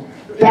sorry.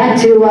 Back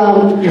to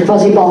your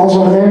fuzzy balls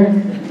over there.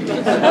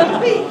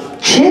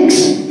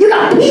 Chicks? You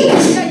got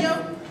peeps?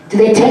 Do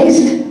they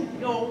taste?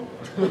 No.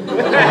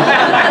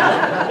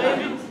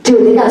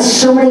 Dude, they got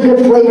so many good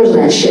flavors in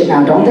that shit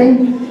now, don't they?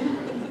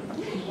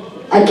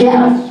 I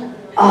can't.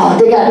 Oh,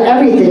 they got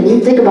everything. You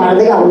think about it.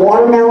 They got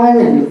watermelon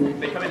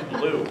and... They come in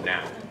blue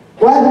now.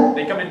 What?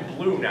 They come in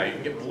blue now. You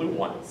can get blue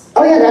ones.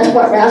 Oh yeah, that's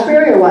what,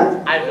 raspberry or what?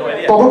 I have no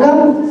idea.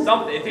 Bubblegum?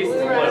 Something. It tastes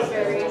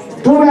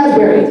blue. Blue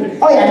raspberry.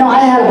 Oh yeah, no, I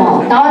had them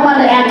all. Now I'm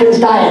on the Atkins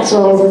diet,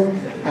 so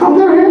I'll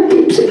never have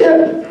peeps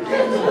again.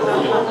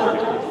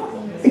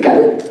 I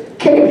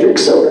can't drink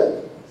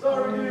soda.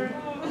 Sorry, dude.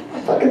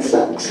 Fucking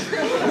sucks.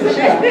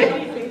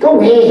 Go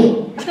away.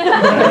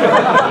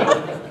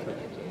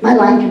 My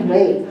line can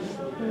wait.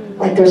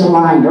 Like there's a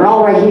line. They're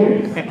all right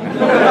here.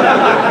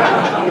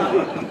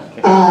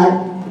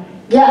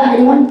 Yeah,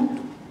 anyone?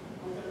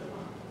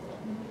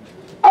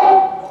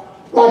 Oh,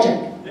 logic.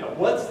 Yeah,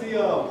 what's the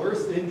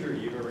worst injury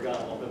you've ever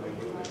gotten while filming a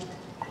movie?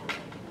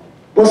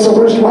 What's the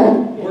worst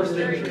one? Worst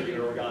injury you've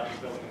ever gotten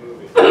filming a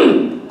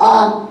movie?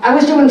 I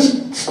was doing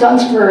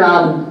stunts for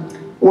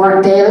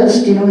Warwick Davis.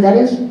 Do you know who that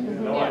is?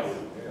 No idea.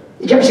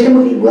 Did you ever see the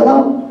movie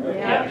Willow?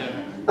 Yeah.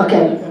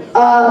 Okay.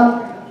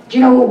 Do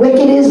you know who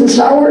Wicked is in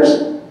Star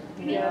Wars?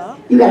 Yeah.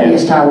 You gotta be a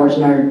Star Wars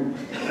nerd.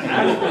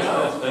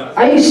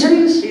 Are you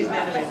serious?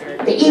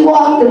 The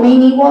Ewok, the main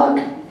Ewok?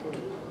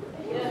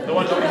 The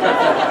one that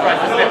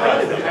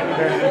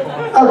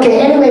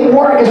Okay, anyway,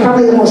 Warwick is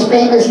probably the most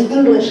famous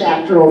English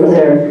actor over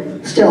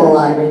there, still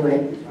alive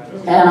anyway.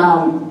 And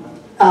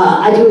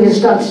I do his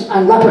stunts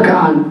on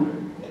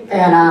Leprechaun.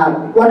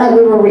 And one night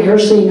we were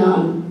rehearsing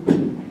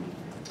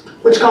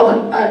what's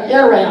called an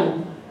air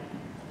ram.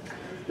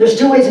 There's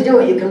two ways to do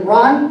it. You can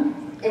run,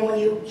 and when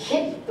you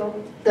hit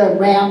the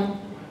ramp,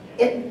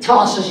 it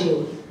tosses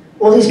you.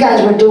 Well, these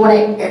guys were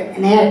doing it,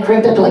 and they had it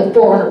cranked up to like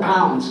 400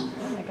 pounds.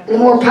 And the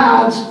more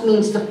pounds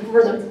means the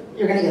further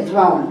you're going to get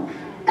thrown.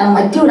 And I'm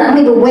like, dude, I don't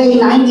even weigh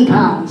 90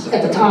 pounds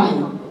at the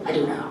time. I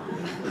do now.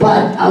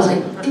 But I was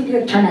like, dude, you got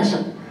to turn this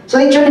up. So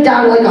they turned it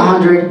down to like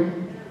 100.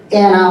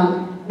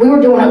 And we were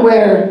doing it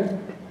where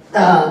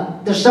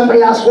there's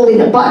somebody else holding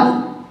the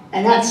button.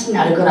 And that's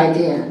not a good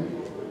idea.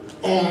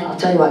 And I'll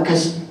tell you what,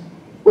 because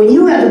when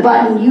you have the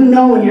button, you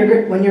know when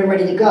you're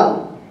ready to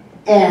go.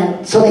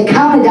 And so they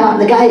counted down.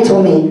 The guy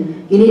told me,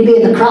 you need to be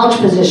in the crouch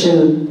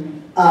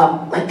position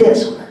like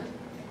this.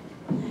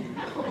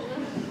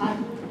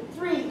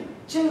 3,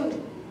 2,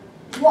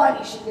 1,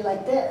 you should be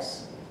like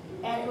this.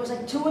 And it was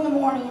like 2 in the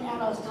morning,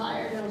 and I was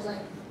tired, and I was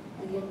like,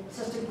 and the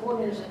assistant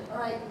coordinator said, all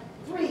right,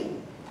 3,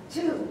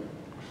 2,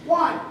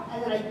 1.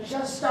 And then I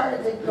just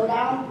started to go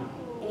down,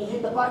 and he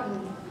hit the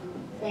button,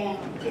 and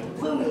it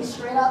blew me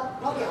straight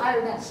up, probably higher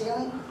than that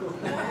ceiling.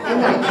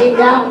 And I came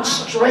down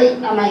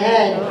straight on my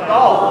head.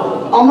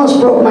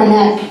 Almost broke my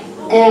neck.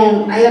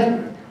 And I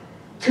have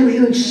 2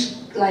 huge,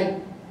 like,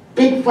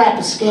 big flap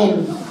of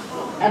skin.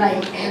 And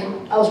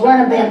I was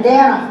wearing a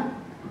bandana.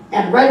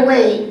 And right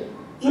away,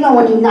 you know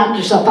when you knock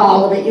yourself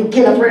out of it, you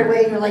get up right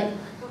away and you're like,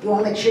 you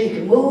want to make sure you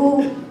can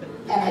move.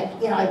 And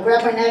I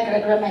grabbed my neck and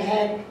I grabbed my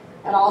head.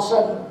 And all of a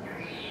sudden,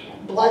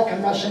 blood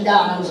come rushing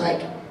down. I was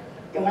like,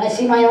 and when I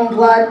see my own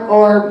blood,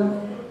 or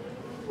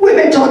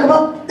women talk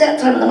about that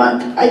time of the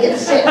month, I get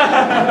sick.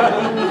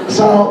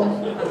 So,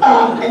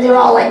 and they're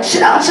all like, sit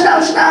down, sit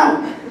down, sit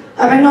down.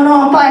 I'm like,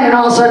 no, I'm fine. And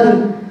all of a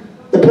sudden,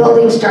 the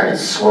building started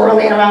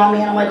swirling around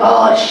me, and I'm like,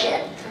 oh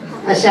shit.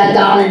 I sat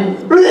down and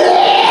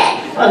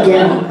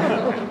again,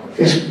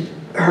 just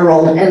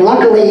hurled. And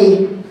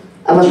luckily,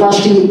 I was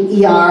rushed to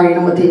ER, you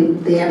know, with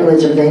the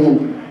ambulance and everything.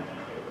 And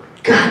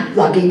God,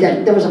 lucky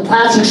that there was a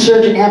plastic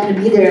surgeon that happened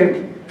to be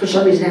there for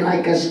some reason that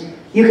night, because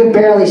you could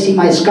barely see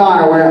my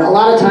scar, where a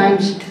lot of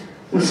times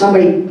when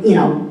somebody, you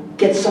know,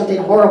 gets something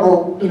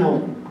horrible, you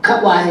know,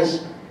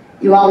 cut-wise,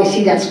 you always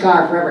see that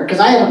scar forever. Because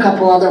I have a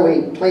couple other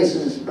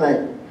places,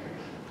 but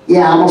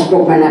yeah, I almost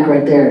broke my neck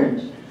right there.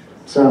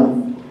 So,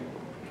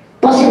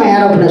 busting my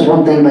head open is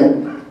one thing, but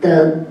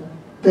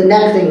the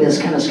neck thing is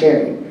kind of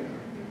scary.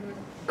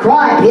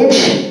 Cry,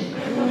 bitch!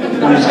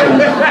 No, I'm just kidding.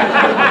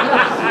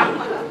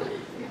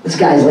 This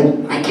guy's like,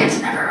 my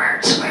kids never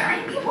heard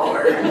swearing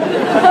before.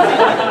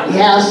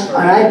 Yes,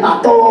 all right,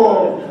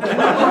 pato.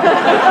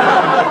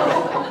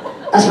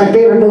 That's my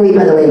favorite movie,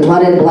 by the way,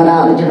 Blood In, Blood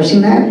Out. Did you ever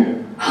seen that?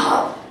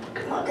 Oh, I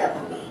love that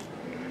movie.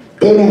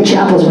 Damien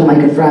Chappell's one of my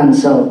good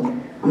friends, so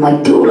I'm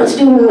like, dude, let's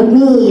do one with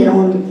me, you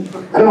know.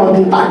 I don't know,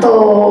 be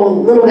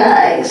pato, little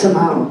guy,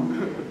 somehow.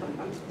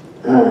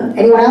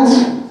 Anyone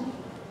else?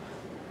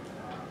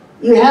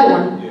 You had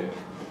one. Yeah.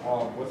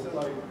 What's it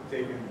like like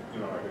taking,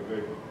 like a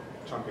good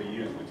chunk of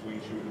years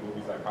between shooting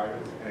movies like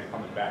Pirates and then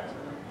coming back to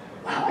them?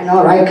 I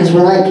know, right? Because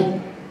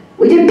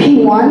we did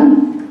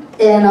P1,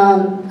 and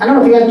I don't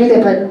know if you guys knew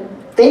that,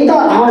 but they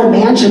thought Haunted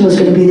Mansion was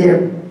going to be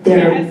their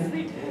Yes,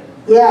 they did.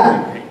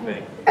 yeah.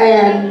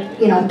 And,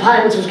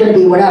 Pirates was going to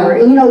be whatever.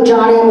 And,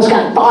 Johnny almost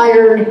got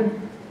fired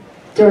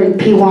during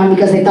P1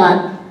 because they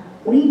thought,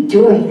 what are you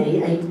doing?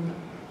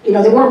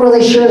 They weren't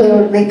really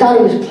sure. They thought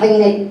he was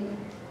playing it,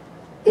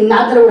 and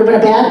not that it would have been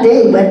a bad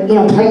thing, but,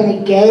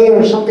 playing it gay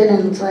or something.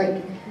 And it's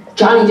like,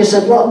 Johnny just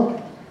said, look,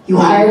 you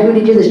hired me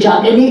to do this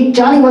job. And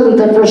Johnny wasn't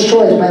the first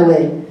choice, by the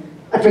way.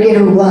 I forget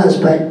who it was,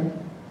 but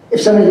if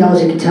somebody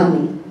knows, he can tell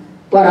me.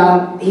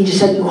 But he just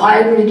said, you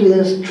hired me to do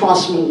this,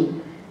 trust me.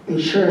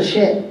 And sure as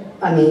shit,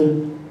 I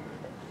mean,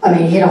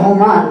 he hit a home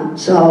run.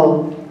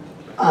 So,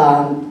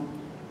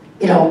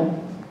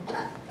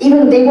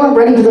 even they weren't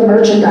ready for the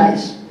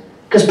merchandise.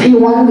 Because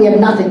P1, we had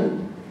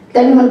nothing.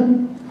 Then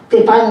when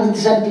they finally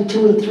decided to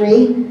do 2 and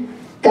 3,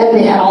 then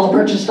they had all the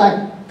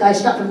merchandise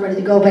stuff and ready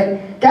to go.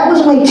 But that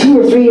was only 2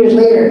 or 3 years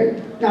later.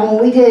 Now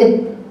when we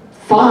did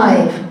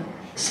 5,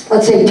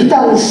 let's say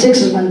 2006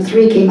 is when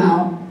 3 came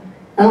out.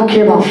 I don't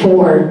care about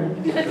 4.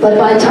 But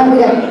by the time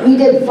we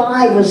did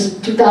 5 was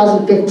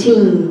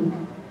 2015.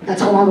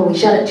 That's how long ago we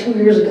shot it, 2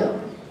 years ago.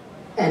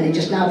 And they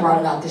just now brought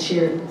it out this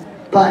year.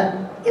 But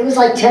it was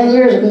like 10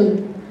 years. I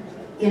mean,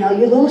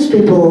 you lose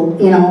people,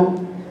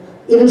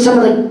 Even some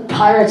of the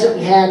pirates that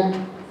we had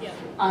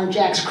on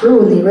Jack's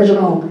crew in the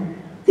original,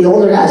 the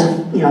older guys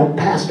have,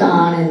 passed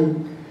on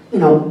and,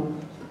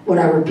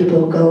 whatever,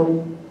 people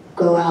go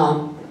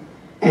out.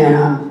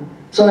 And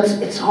so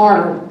it's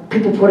hard.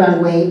 People put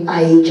on weight,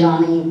 i.e.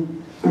 Johnny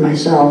or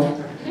myself.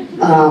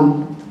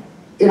 I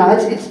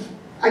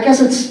guess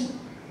it's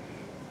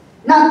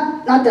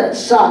not that it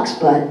sucks,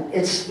 but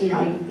it's,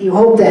 you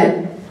hope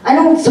that, I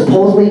know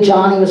supposedly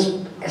Johnny was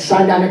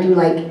signed on to do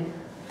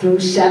through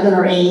 7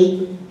 or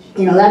 8,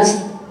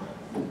 that's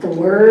the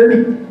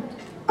word.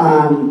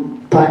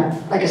 But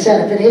like I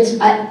said, if it hits,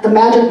 the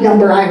magic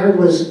number I heard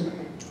was,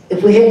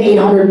 if we hit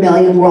 800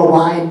 million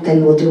worldwide,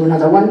 then we'll do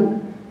another one.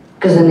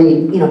 Because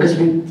then because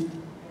it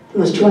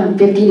was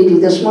 250 to do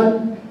this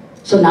one.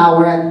 So now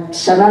we're at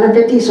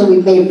 750, so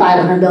we've made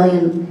 500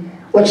 million,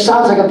 which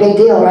sounds like a big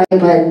deal, right?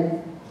 But,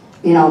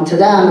 to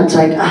them, it's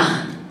like,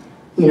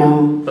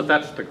 But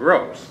that's the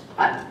gross.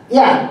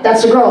 Yeah,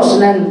 that's the gross,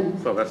 and then...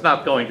 So that's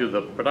not going to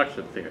the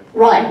production theater.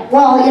 Right.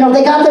 Well,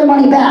 they got their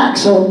money back,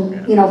 so,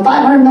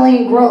 500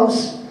 million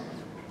gross,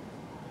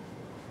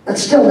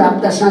 that's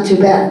not too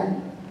bad.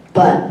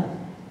 But,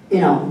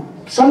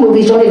 some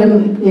movies don't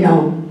even,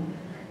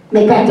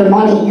 make back their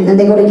money, and then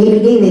they go to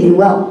DVD and they do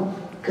well.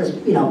 Because,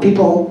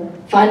 people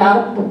find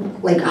out,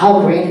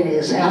 how great it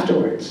is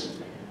afterwards.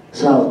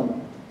 So,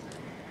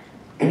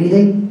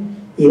 anything?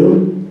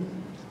 You?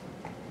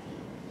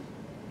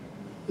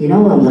 You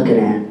know what I'm looking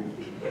at.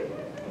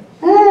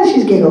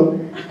 She's giggled.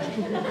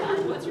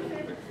 What's your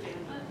favorite fan?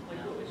 What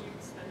would you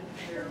spend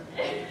their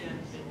weekend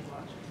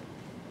watching?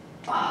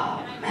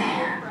 Oh,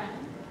 man.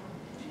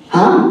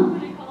 Huh?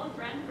 Can I call a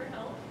friend for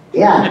help?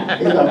 Yeah,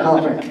 you go, call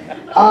a friend.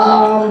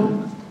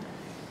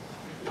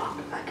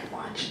 I could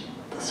watch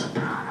The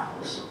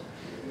Sopranos.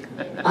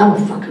 I'm a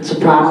fucking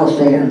Sopranos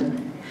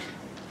fan.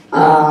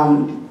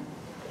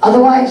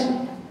 Otherwise,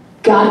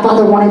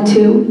 Godfather 1 and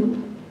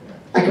 2,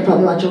 I could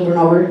probably watch over and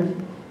over.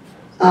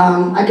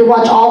 I could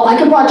watch all 5,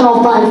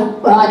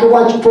 I could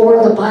watch 4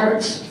 of the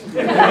Pirates,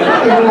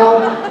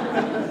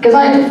 because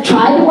I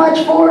tried to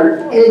watch 4,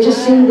 and it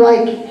just seemed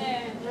like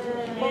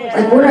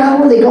where the hell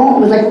were they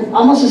going? It was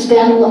almost a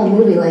standalone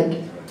movie,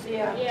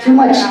 too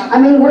much, I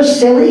mean, we're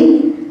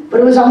silly,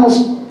 but it was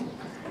almost,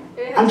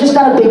 I'm just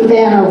not a big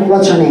fan of,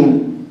 what's her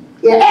name?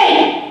 Yeah,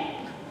 hey!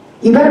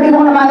 You better be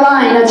going to my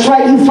line, that's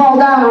right, you fall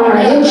down or I'm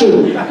gonna hit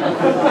you.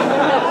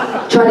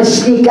 Trying to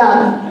sneak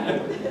up.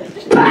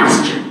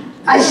 Bastard!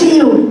 I see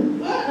you!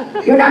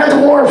 You're not a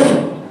dwarf!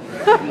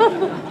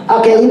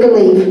 Okay, you can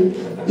leave.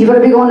 You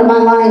better be going to my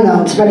line though,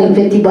 I'm spending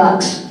 $50.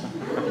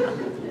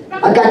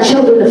 I've got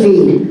children to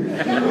feed.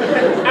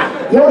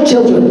 Your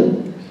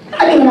children.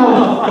 I mean,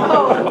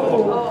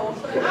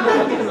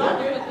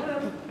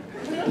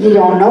 you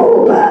don't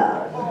know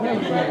about.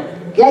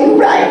 Yeah, you're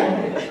right.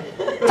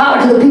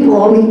 Power to the people,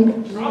 homie.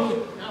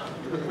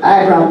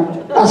 Alright, bro.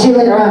 I'll see you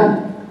later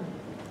on.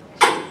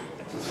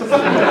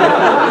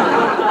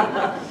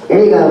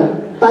 Here you go.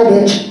 Bye,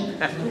 bitch.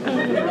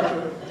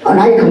 Oh,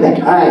 now you come back.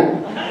 All right.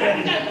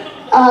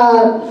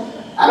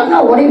 I don't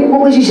know.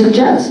 What would you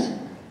suggest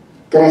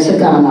that I sit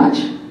down and watch?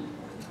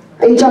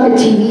 Are you talking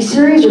TV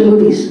series or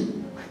movies?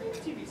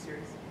 TV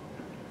series.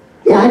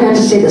 Yeah, I'd have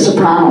to say The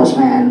Sopranos,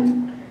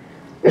 man.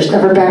 There's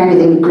never been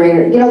anything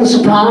greater. The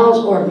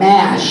Sopranos or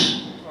MASH.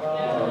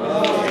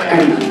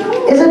 And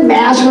isn't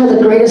MASH one of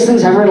the greatest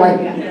things ever?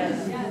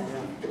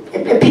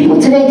 If people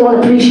today don't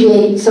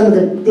appreciate some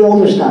of the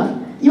older stuff.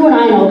 You and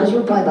I know, because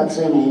we're probably about the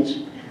same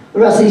age. The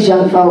rest of these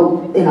young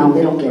folk, they don't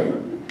get it.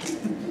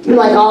 You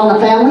like All in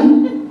the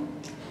Family?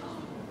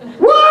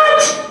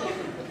 What?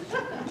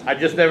 I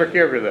just never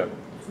cared for them.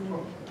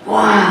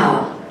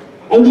 Wow.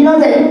 And you know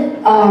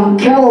that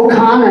Carol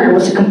O'Connor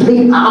was a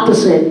complete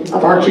opposite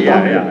of Archie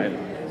Bunker.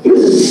 Yeah. He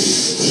was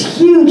a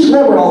huge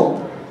liberal,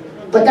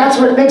 but that's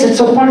what makes it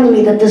so funny to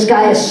me that this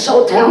guy is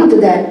so talented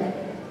that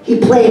he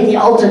played the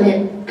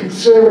ultimate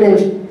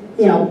conservative,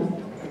 you know,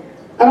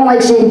 I don't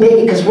like saying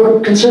bigot because we're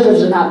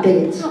conservatives are not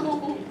bigots,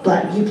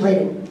 but he played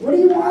it. What do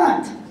you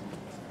want?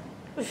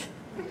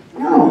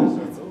 No,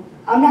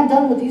 I'm not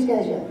done with these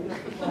guys yet.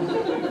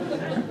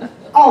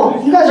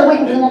 Oh, you guys are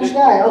waiting for the next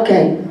guy.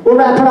 Okay, we'll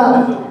wrap it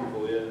up.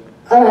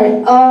 All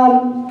right,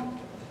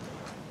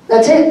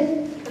 that's it.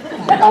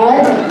 All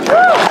right.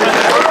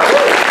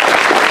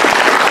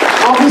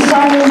 I'll be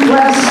signing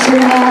breasts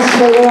and ass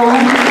later on.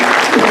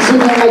 You can see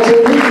me on my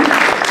TV.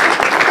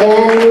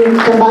 And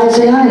come by and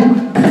say hi.